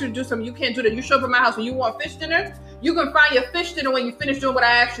I ask you to do something, you can't do that. You show up at my house and you want fish dinner, you can find your fish dinner when you finish doing what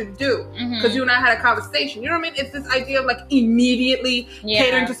I asked you to do. Because you and I had a conversation. You know what I mean? It's this idea of, like, immediately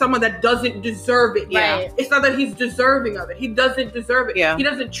catering to someone that doesn't deserve it. Right. It's not that he's deserving of it. He doesn't deserve it. Yeah. He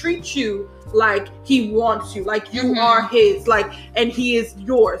doesn't treat you like he wants you, like you are his, like, and he is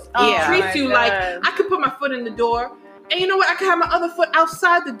yours. He treats you like, I could put my foot in the door, and you know what? I can have my other foot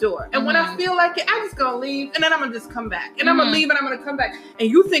outside the door. And when I feel like it, I'm just going to leave. And then I'm going to just come back. And I'm going to leave and I'm going to come back. And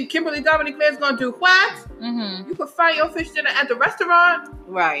you think Kimberly Dominique Claire's going to do what? You could find your fish dinner at the restaurant.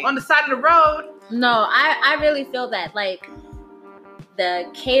 Right. On the side of the road. No, I really feel that. Like, the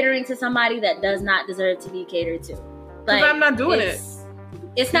catering to somebody that does not deserve to be catered to. Like, I'm not doing it.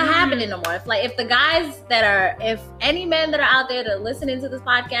 It's not happening no more. If any men that are out there that are listening to this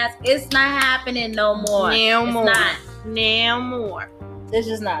podcast, it's not happening no more. No more. It's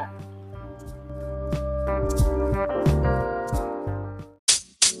just not.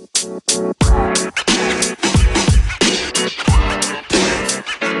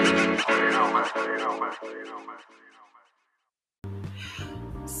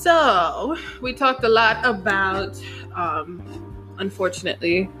 So, we talked a lot about,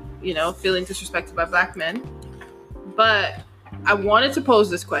 unfortunately, feeling disrespected by Black men. But I wanted to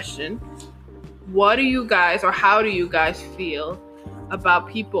pose this question. What do you guys, or how do you guys feel about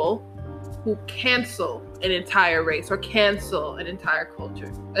people who cancel an entire race or cancel an entire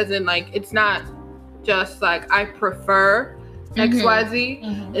culture? As in, like, it's not just like, I prefer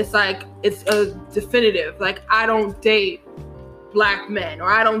XYZ. It's like, it's a definitive. Like, I don't date Black men, or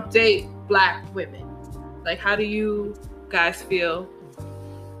I don't date Black women. Like, how do you guys feel?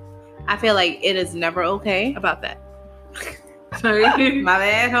 I feel like it is never okay about that. Sorry. My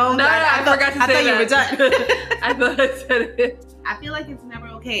bad, home. No, I forgot to say that. You were done. I thought I said it. I feel like it's never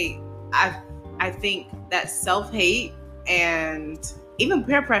okay. I think that self-hate and even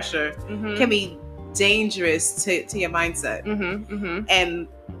peer pressure can be dangerous to your mindset. And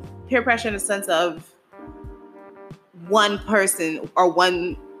peer pressure in the sense of one person or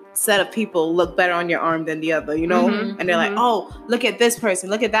one set of people look better on your arm than the other, and they're like, oh, look at this person,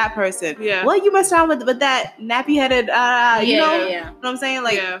 look at that person. Well, you messed around with that nappy-headed, you know what I'm saying?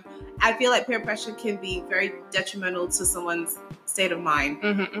 Like, I feel like peer pressure can be very detrimental to someone's state of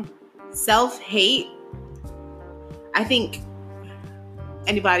mind. Self-hate, I think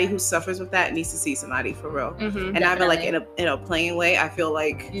anybody who suffers with that needs to see somebody for real. And I feel like in a plain way, I feel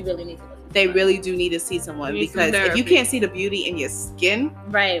like you really need to. They really do need to see someone, because if you can't see the beauty in your skin,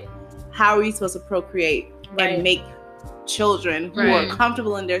 right? How are you supposed to procreate and make children who are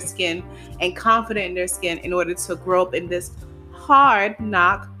comfortable in their skin and confident in their skin in order to grow up in this hard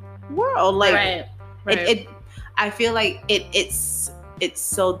knock world? Like, I feel like it's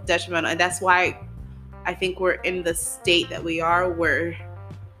so detrimental, and that's why I think we're in the state that we are, where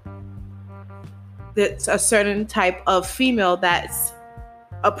there's a certain type of female that's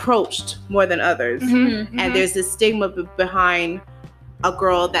approached more than others, and there's this stigma behind a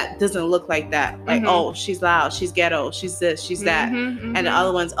girl that doesn't look like that. Like, oh, she's loud, she's ghetto, she's this, she's that, and the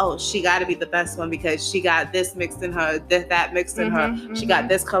other ones, oh, she got to be the best one because she got this mixed in her, that mixed in her, she got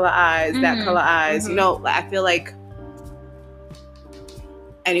this color eyes, that color eyes. I feel like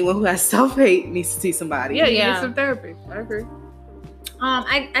anyone who has self-hate needs to see somebody. You need some therapy. I agree.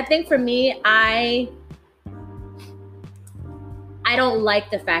 I think for me, I don't like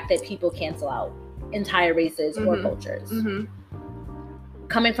the fact that people cancel out entire races or cultures.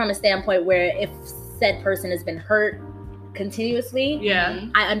 Coming from a standpoint where if said person has been hurt continuously,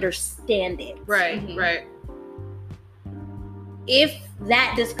 I understand it. Right. If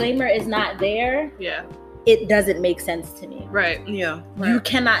that disclaimer is not there, it doesn't make sense to me. Right. You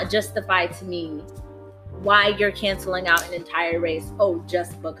cannot justify to me why you're canceling out an entire race. Oh,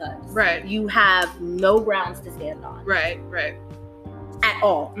 just because. Right. You have no grounds to stand on. Right. At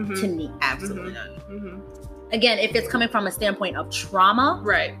all, to me. Absolutely none. Again, if it's coming from a standpoint of trauma,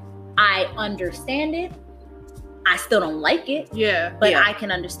 I understand it. I still don't like it. But I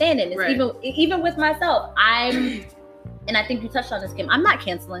can understand it. It's even with myself, and I think you touched on this, Kim, I'm not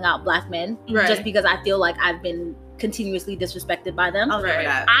canceling out Black men just because I feel like I've been continuously disrespected by them.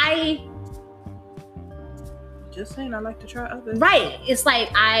 Just saying, I like to try others. Right. It's like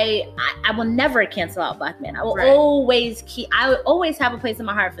I will never cancel out Black men. I will always have a place in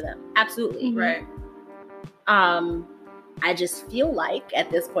my heart for them. Absolutely. Right. I just feel like at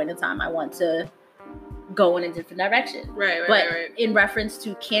this point in time I want to go in a different direction. But in reference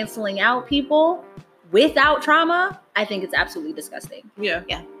to canceling out people without trauma, I think it's absolutely disgusting.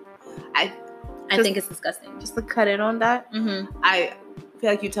 I think it's disgusting. Just to cut in on that, I feel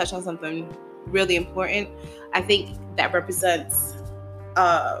like you touched on something really important. I think that represents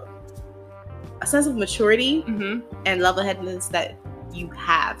a sense of maturity and level-headedness that you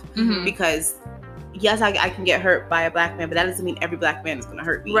have. Because yes, I can get hurt by a black man, but that doesn't mean every black man is going to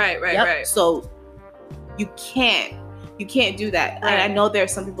hurt me. Right. So you can't do that. Right. I know there are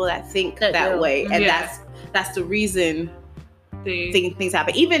some people that think that way, and that's the reason things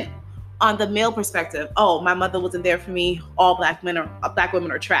happen. Even on the male perspective, oh, my mother wasn't there for me. All black women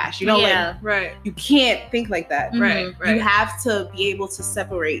are trash. You know, you can't think like that. Right. You have to be able to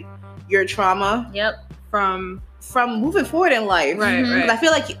separate your trauma from moving forward in life. Right. I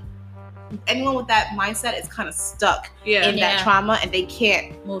feel like anyone with that mindset is kind of stuck in that trauma, and they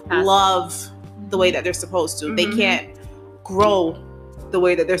can't love the way that they're supposed to. They can't grow the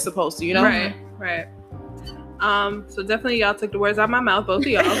way that they're supposed to, you know? Right. So definitely y'all took the words out of my mouth, both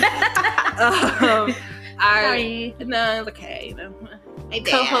of y'all. Sorry. No, it's okay. You know,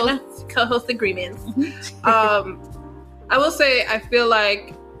 co-host agreements. I will say, I feel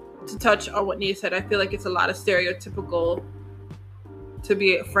like, to touch on what Nia said, I feel like it's a lot of stereotypical, to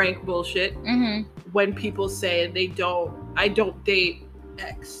be frank, bullshit when people say I don't date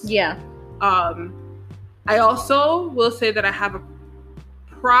X. Yeah. I also will say that I have a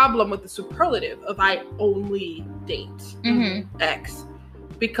problem with the superlative of I only date X,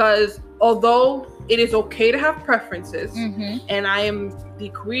 because although it is okay to have preferences, and I am the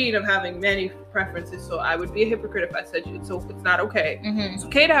queen of having many preferences, so I would be a hypocrite if I said it's not okay. It's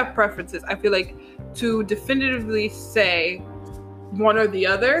okay to have preferences. I feel like to definitively say one or the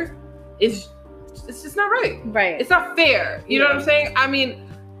other it's just not right. Right. It's not fair. You know what I'm saying? I mean,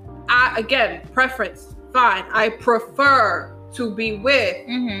 again, preference, fine. I prefer to be with,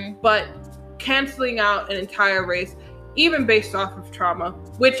 but canceling out an entire race, even based off of trauma,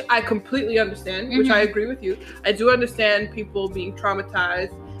 which I completely understand, which I agree with you. I do understand people being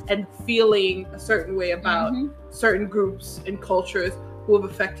traumatized and feeling a certain way about certain groups and cultures who have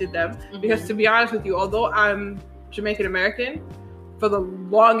affected them. Because to be honest with you, although I'm Jamaican American, for the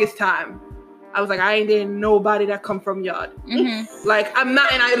longest time, I was like, I ain't dating nobody that come from Yard. Like, I'm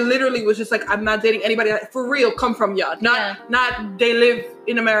not, and I literally was just like, I'm not dating anybody that for real come from Yard. Not they live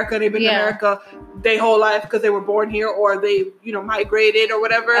in America, they've been in America their whole life because they were born here, or they, migrated or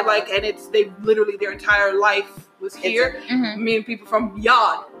whatever. Like, and they literally, their entire life was here. Me and people from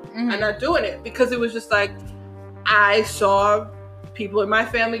Yard are not doing it, because it was just like, I saw people in my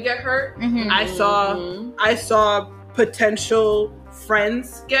family get hurt. I saw potential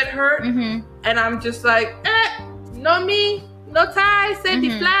friends get hurt, and I'm just like, no me, no tie, Sandy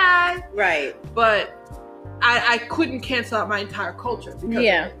fly. Right. But I couldn't cancel out my entire culture because of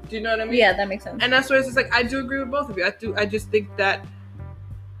it. Do you know what I mean? Yeah, that makes sense. And that's where it's just like, I do agree with both of you. I just think that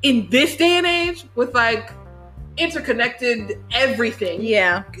in this day and age, with like interconnected everything,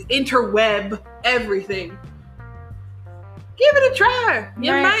 interweb everything, give it a try.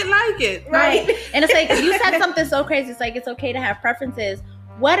 You might like it. Right. And it's like, you said something so crazy. It's like, it's okay to have preferences.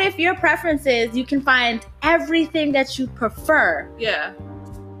 What if your preferences, you can find everything that you prefer in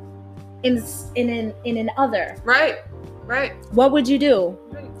an other? Right. What would you do?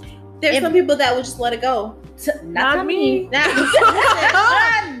 There's some people that would just let it go. Not me. There are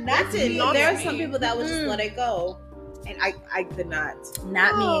some people that would just let it go. And I could not.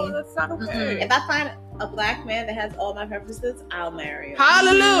 Not me. That's not okay. If I find a black man that has all my preferences, I'll marry him.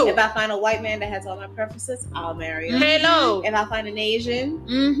 Hallelujah. If I find a white man that has all my preferences, I'll marry him. Hello. If I find an Asian,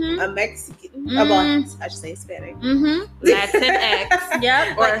 a Mexican, I should say Hispanic, Latin X,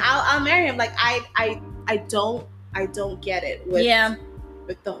 or I'll marry him. Like I don't get it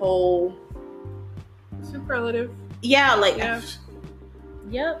with the whole superlative. I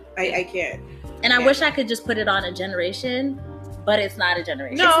can't. And I wish I could just put it on a generation, but it's not a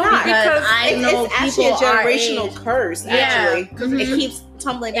generation. No, it's not. Because I know it's actually a generational curse. Actually, because it keeps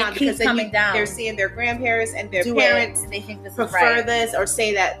tumbling down. They're seeing their grandparents and their parents, and they think this prefer this, or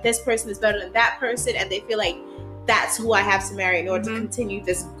say that this person is better than that person, and they feel like that's who I have to marry in order to continue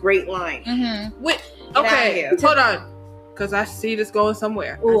this great line. Okay, hold on. Because I see this going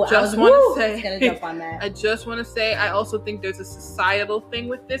somewhere. Ooh, I just want to say, gonna jump on that. I just want to say, I also think there's a societal thing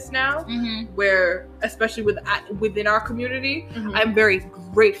with this now, where, especially within our community, I'm very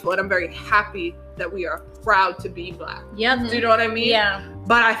grateful and I'm very happy that we are proud to be Black. Do you know what I mean? Yeah.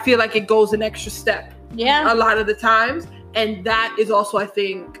 But I feel like it goes an extra step. A lot of the times, and that is also, I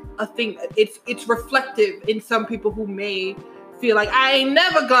think, a thing. It's reflective in some people who may feel like, I ain't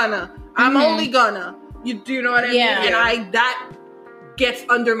never gonna. I'm only gonna. You do know what I mean? And that gets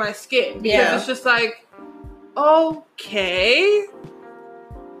under my skin, because it's just like, okay,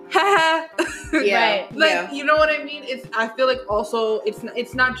 Right. Like, you know what I mean? I feel like also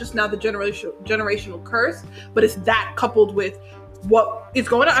it's not just now the generational curse, but it's that coupled with what is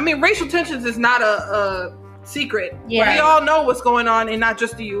going on. I mean, racial tensions is not a secret. Yeah. We all know what's going on in not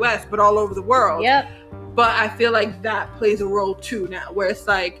just the US, but all over the world. Yep. But I feel like that plays a role too now, where it's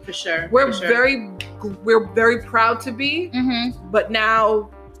like, for sure, we're very proud to be, but now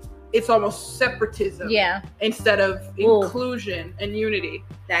it's almost separatism, instead of inclusion and unity.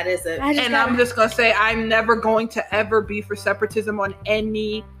 That is it. And I'm just gonna say, I'm never going to ever be for separatism on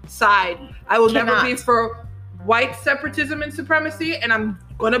any side. I will never be for white separatism and supremacy, and I'm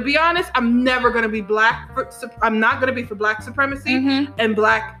gonna be honest, I'm never gonna be I'm not gonna be for black supremacy and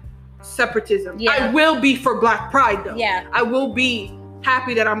black separatism. I will be for black pride though. I will be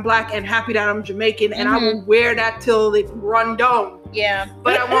happy that I'm black and happy that I'm Jamaican, and I will wear that till it run down.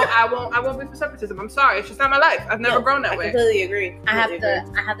 But I won't be for separatism. I'm sorry, it's just not my life. I've never grown that way. I completely agree. I have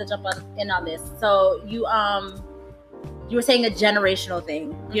to jump in on this. So you were saying a generational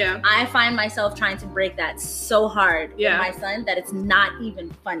thing. I find myself trying to break that so hard with my son that it's not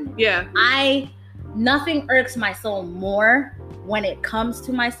even funny. Nothing irks my soul more when it comes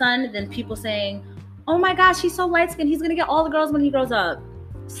to my son than people saying, oh my gosh, he's so light skinned, he's gonna get all the girls when he grows up.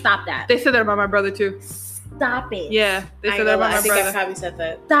 Stop that. They said that about my brother too. Stop it. Yeah, they said that about my brother. I probably said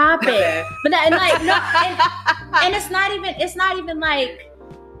that. Stop it. But that, and it's not even like,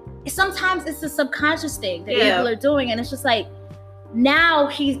 sometimes it's a subconscious thing that people are doing, and it's just like, now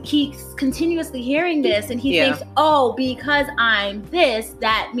he's continuously hearing this, and he thinks, oh, because I'm this,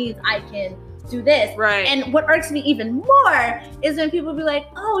 that means I can do this. Right. And what irks me even more is when people be like,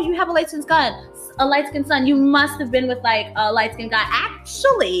 oh, you have a light-skinned son. You must have been with like a light-skinned guy.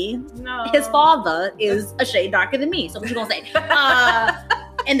 Actually, no. His father is a shade darker than me. So what you gonna say?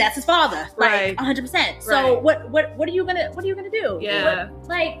 And that's his father, like 100%. So what are you gonna do? Yeah,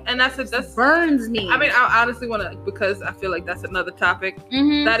 and that's burns me. I mean, I honestly want to, because I feel like that's another topic.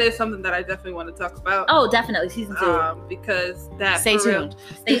 That is something that I definitely want to talk about. Oh, definitely season 2. Because that stay tuned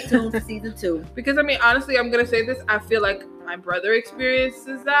for season 2. Because I mean, honestly, I'm gonna say this. I feel like my brother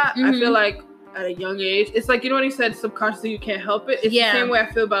experiences that. I feel like at a young age, it's like, you know what he said, subconsciously you can't help it. It's the same way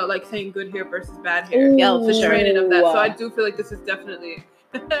I feel about like saying good hair versus bad hair. For sure. Training of that. So I do feel like this is definitely.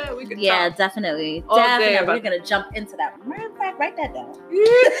 We could talk definitely. All day We're gonna jump into that. Matter of fact, write that down.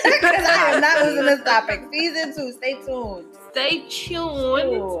 Because I am not losing this topic. Season 2. Stay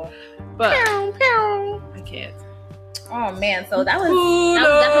tuned. But I can't. Oh man, so that was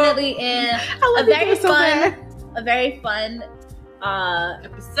definitely a very fun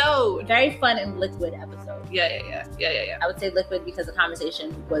episode. Very fun and liquid episode. Yeah. I would say liquid because the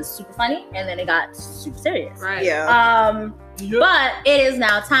conversation was super funny and then it got super serious. Right. Yeah. But it is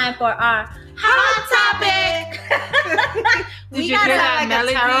now time for our hot topic. Did you hear that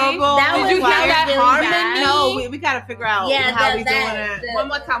melody? Did you hear that harmony? No, we gotta figure out how we doing it. One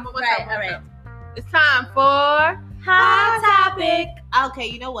more time. All right. It's time for hot topic. Okay,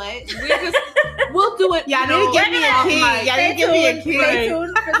 you know what? We'll do it. Y'all need to give me a key. Y'all need to give me a key. Stay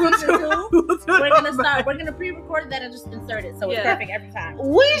tuned for season 2. We're gonna pre-record that and just insert it, so it's perfect every time.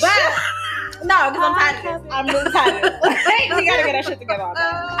 No, because I'm tired of this. I'm really tired of this. We gotta get our shit together on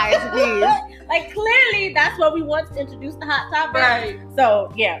that. Like, clearly, that's what we want to introduce the hot topic. Right.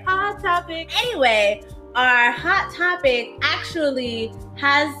 So, yeah. Hot topic. Anyway, our hot topic actually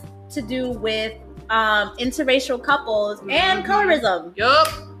has to do with interracial couples and colorism. Yup.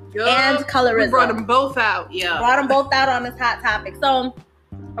 And colorism. We brought them both out. Yeah. Brought them both out on this hot topic. So,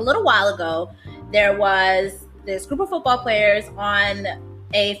 a little while ago, there was this group of football players on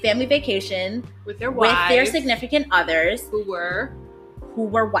a family vacation with their wives, with their significant others who were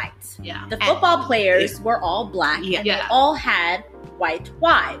white. Yeah. The football players were all black, and they all had white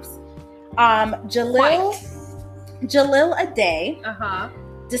wives. Jalil Adai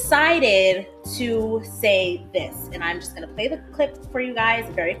decided to say this, and I'm just going to play the clip for you guys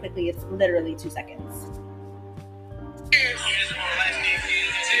very quickly. It's literally 2 seconds. Cheers to more light-skinned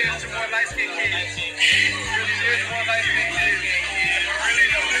kids. Cheers to more light-skinned kids.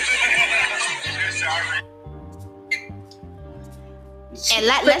 And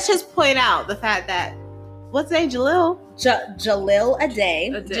let's just point out the fact that, what's his name, Jalil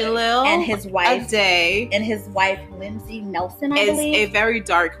Adai. Jalil and his wife Adai. And his wife, Lindsay Nelson, I believe. Is a very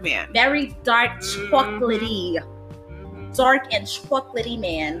dark man. Very dark, chocolatey. Dark and chocolatey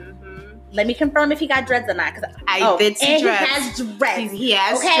man. Let me confirm if he got dreads or not. I did see dreads. He has dreads. He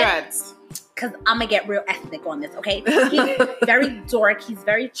has dreads. Because I'm going to get real ethnic on this, okay? He's very dark. He's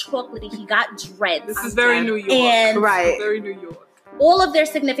very chocolatey. He got dreads. This is very New York. And very New York. All of their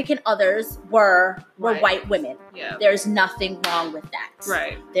significant others were white women. Yeah. There's nothing wrong with that.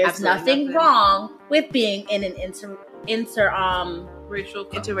 Right. There's Absolutely nothing wrong with being in an interracial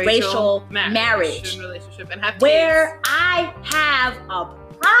marriage and relationship and have where I have a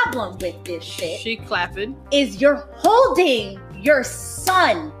problem with this shit. She clapping. Is you're holding your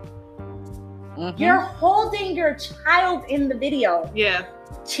son. Mm-hmm. You're holding your child in the video. Yeah.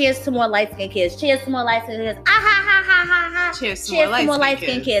 Cheers to more light-skinned kids. Cheers to more light-skinned kids. Ah, ha, ha, ha, ha, ha. Cheers to Cheers more to more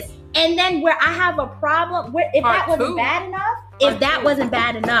light-skinned light-skinned kids. And then where I have a problem, if Part that wasn't two.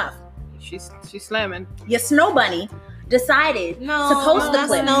 bad enough, She's slamming. your Snow Bunny decided to post the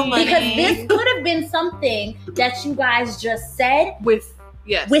clip. Because this could have been something that you guys just said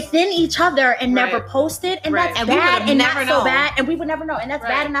within each other and never posted. And that's And we bad would and never not so know. bad. And we would never know. And that's Right.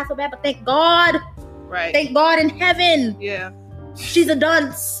 bad and not so bad. But thank God. Right. Thank God in heaven. Yeah. She's a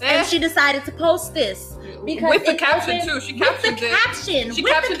dunce. Eh. And she decided to post this. Because with the it caption wasn't- too. She with captioned the it. caption. She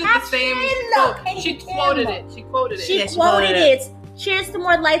with captioned the it the same Look, quote. She quoted it. She quoted it. She Yeah, she quoted quoted it. Cheers to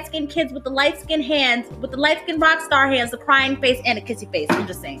more light-skinned kids with the light-skinned hands, with the light-skinned rock star hands, the crying face, and a kissy face. I'm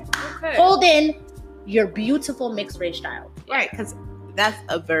just saying. Okay. Hold in your beautiful mixed race child. Right, because that's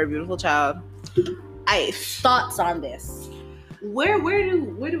a very beautiful child. Thoughts on this? Where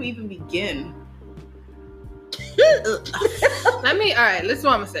do we even begin? All right, listen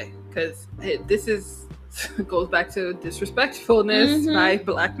what I'm gonna say, because this is goes back to disrespectfulness Mhm. by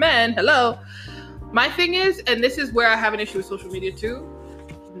black men. Hello. My thing is, and this is where I have an issue with social media too,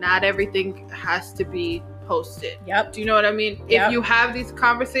 not everything has to be posted. Yep. Do you know what I mean? Yep. If you have these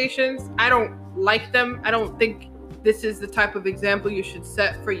conversations, I don't like them. I don't think this is the type of example you should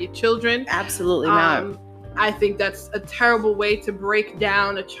set for your children. Absolutely not. I think that's a terrible way to break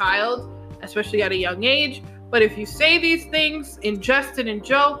down a child, especially at a young age. But if you say these things in jest and in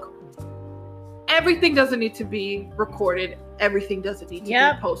joke, everything doesn't need to be recorded. Everything doesn't need to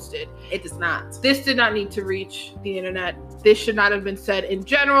be posted. It does not. This did not need to reach the internet. This should not have been said in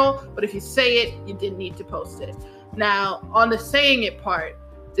general, but if you say it, you didn't need to post it. Now, on the saying it part,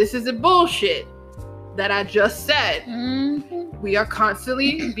 this is a bullshit that I just said. Mm-hmm. We are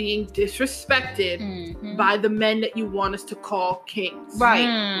constantly being disrespected Mm-hmm. by the men that you want us to call kings. Right.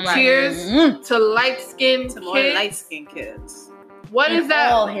 Mm. Right. Cheers to light-skinned To more kids. light-skinned kids. What In is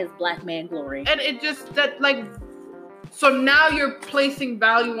that? all his black man glory. And it just that like, so now you're placing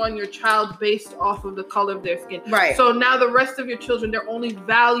value on your child based off of the color of their skin. Right. So now the rest of your children, they're only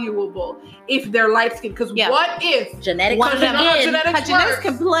valuable if they're light skinned. Because what if Genetics One of them- again. genetics Genetics works.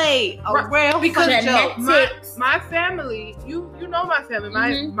 can play a Right, real because fun joke. genetics. my family, you know my family.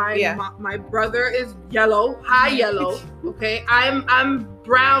 My Mhm. my brother is yellow, high yellow. Okay, I'm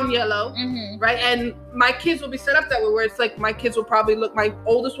brown yellow. Mhm. Right, and my kids will be set up that way where it's like my kids will probably look. My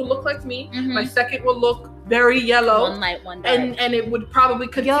oldest will look like me. Mhm. My second will look very yellow. One light, one dark. And it would probably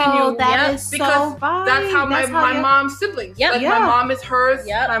continue. Yo, that Yep. is because so fine. that's how my your- mom's siblings. Yep. Like Yeah. my mom is hers,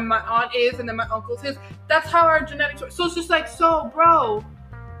 Yep. my aunt is, and then my uncle's his. That's how our genetics work. So it's just like, so bro,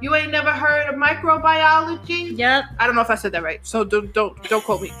 you ain't never heard of microbiology? Yep. I don't know if I said that right, so don't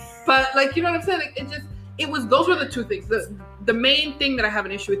quote me. But like, you know what I'm saying? Like, those were the two things. The main thing that I have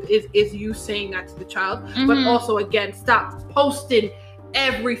an issue with is you saying that to the child, but Mhm. also again, stop posting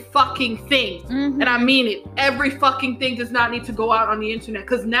every fucking thing. Mhm. And I mean it. Every fucking thing does not need to go out on the internet,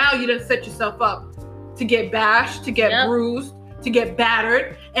 because now you done set yourself up to get bashed, to get bruised, to get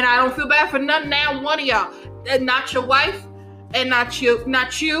battered. And I don't feel bad for now one of y'all. And not your wife, and not you,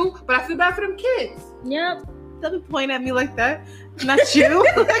 but I feel bad for them kids. Yep. Don't be pointing at me like that. Not you.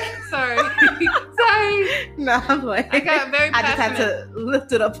 Sorry. Sorry. No, I'm like, I got very I just had passionate. to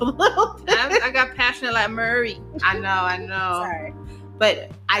lift it up a little bit. I got passionate like Murray. I know. Sorry.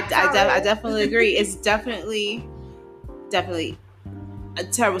 But I definitely agree. It's definitely a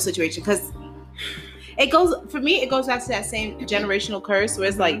terrible situation, because it goes back to that same generational curse where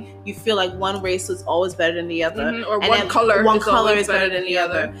it's like you feel like one race was always better than the other, Mhm, or and one then color is better than the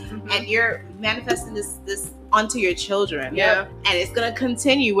other, Mhm. and you're manifesting this onto your children. Yeah. And it's gonna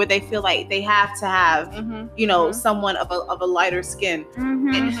continue where they feel like they have to have Mhm. someone of a lighter skin.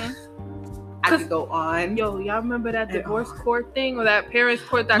 And I could go on. Yo, y'all remember that divorce court thing, or that parents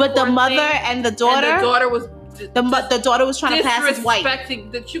court? That But the court mother thing? and the daughter, And the daughter was the daughter was trying to pass as white.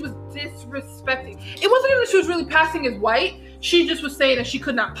 That she was disrespecting. It wasn't even that she was really passing as white. She just was saying that she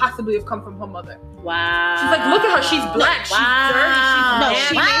could not possibly have come from her mother. Wow. She's like, look at her. She's black. She's dirty.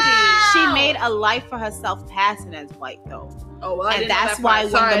 She's No, nasty. she made a life for herself passing as white though. Oh, well, I And didn't know that's that why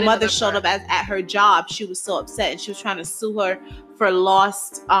part. Sorry, I when the didn't know mother that showed part. up at her job, she was so upset, and she was trying to sue her for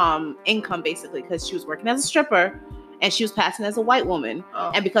lost income, basically, because she was working as a stripper and she was passing as a white woman.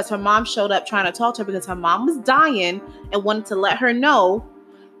 Oh. And because her mom showed up trying to talk to her because her mom was dying and wanted to let her know,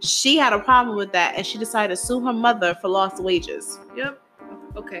 she had a problem with that, and she decided to sue her mother for lost wages. Yep.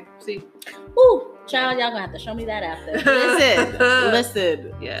 Okay, see. Ooh, child, y'all gonna have to show me that after.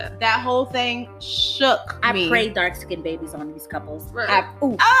 Listen. Yeah. That whole thing shook me. I pray dark skinned babies on these couples. Right.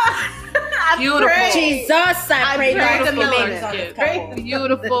 Beautiful. Jesus, I pray dark skinned Beautiful babies on this dark couple. skin.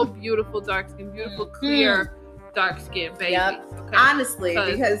 Beautiful, beautiful dark skin. Beautiful, clear dark skin babies. Yep. Okay. Honestly,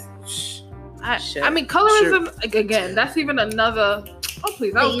 because I mean, colorism, again, that's even another. Oh,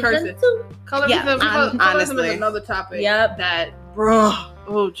 please, I was cursing. Colorism, colorism honestly. is another topic. Yep. That, bruh.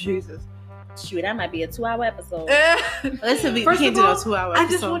 Oh, Jesus. Shoot, that might be a 2-hour episode. listen, we First can't of do all, no 2-hour I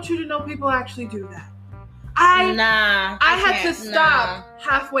episode. just want you to know people actually do that. I had to stop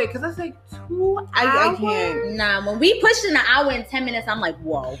halfway because that's like 2 hours. I can't. Nah, when we pushed in an hour and 10 minutes, I'm like,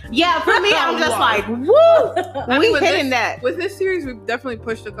 whoa. Yeah, for me, I'm just Whoa. like, woo! I We mean, with hitting this, that. With this series, we've definitely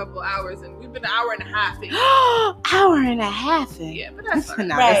pushed a couple hours, and we've been an hour and a half in. Hour and a half in. Yeah, but that's fine.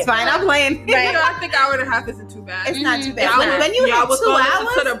 No, Right. it's fine. I'm playing. You know, I think hour and a half isn't too bad. It's not too bad. It's not. When you have was 2 going hours,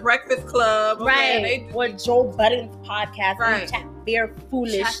 to the Breakfast Club, Right. Or Joe Budden's podcast, Right. Chat Beer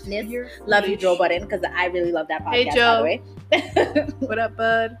Foolishness. Love you, Joe Budden, because I really love that podcast, Hey, by Joe. the way. What up,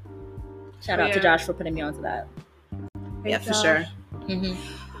 bud? Shout out to Josh for putting me onto that. yeah, for sure. Mm-hmm.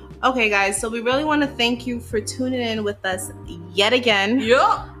 Okay, guys. So we really want to thank you for tuning in with us yet again.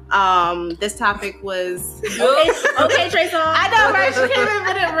 Yup. This topic was. Okay, Trey Songz. I know, right? She came in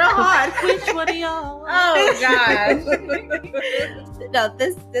with it real hard. Which one of y'all? Oh, God. No,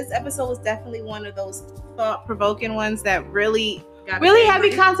 this episode was definitely one of those thought-provoking ones that really Got me had me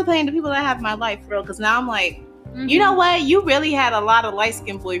angry. contemplating the people that have in my life, bro. Because now I'm like, Mm-hmm. you know what? You really had a lot of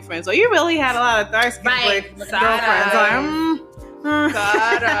light-skinned boyfriends, or you really had a lot of dark-skinned Right. girlfriends. Like,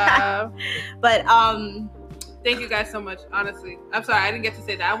 Gotta. But Thank you guys so much. Honestly, I'm sorry I didn't get to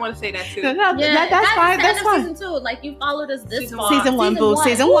say that. I want to say that too. that's Yeah, fine. the That's end of fine. Season 2, like you followed us this Season far. Season one, boo.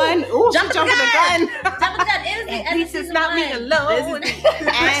 Season Ooh, one. Ooh, Jump jumping the gun. Jump the gun. It is the end of This is season not me 1. alone. This is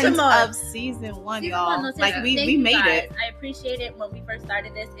End Come on. of season one, Season y'all. one, no, Like seriously. Thank we you made guys. it. I appreciate it. When we first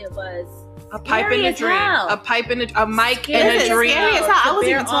started this, it was A pipe in scary a as dream. hell. A pipe in a mic in Scary a as dream. scary as hell. I To wasn't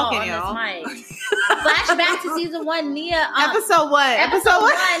bear even talking, all y'all. on this mic. Flashback to season 1. Nia. Episode one. Episode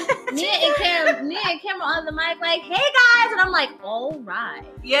 1. Nia and Kim were on the mic like, "Hey guys," and I'm like, "All right."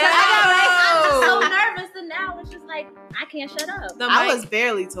 Yeah. I'm just so nervous, and now it's just like I can't shut up. The I mic- was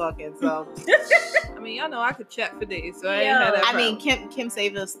barely talking, so I mean, y'all know I could chat for days, so I ain't Yo. had that I mean, problem. Kim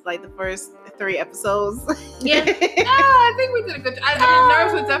saved us like the first 3 episodes. Yeah. I think we did a good job. I mean,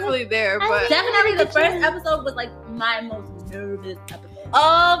 nerves were definitely there, but Definitely, the first episode was like my most nervous episode.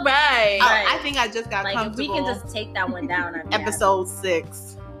 all right. Right. I think I just got Like if we comfortable. can just take that one down. I'd be happy. Episode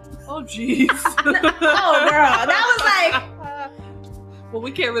 6. Oh, jeez. Oh, girl, that was like. Well,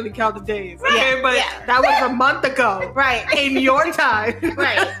 we can't really count the days, Right. okay? But Yeah. that was a month ago Right. in your time.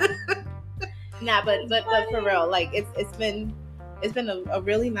 Right. Nah, but for real, like it's been a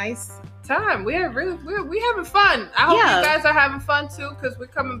really nice. Time. We're having fun. I hope Yeah. you guys are having fun too, because we're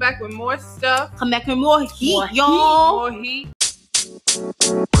coming back with more stuff. Come back with more heat, More heat. y'all. More heat.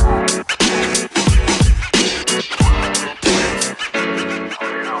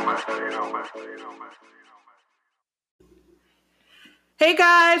 Hey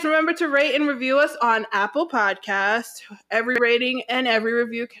guys, remember to rate and review us on Apple Podcast. Every rating and every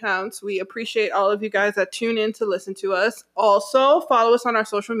review counts. We appreciate all of you guys that tune in to listen to us. Also, follow us on our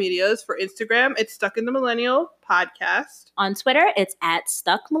social medias. For Instagram, it's Stuck in the Millennial Podcast. On Twitter, it's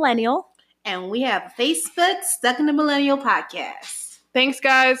 @StuckMillennial. And we have Facebook, Stuck in the Millennial Podcast. Thanks,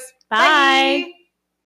 guys. Bye. Bye.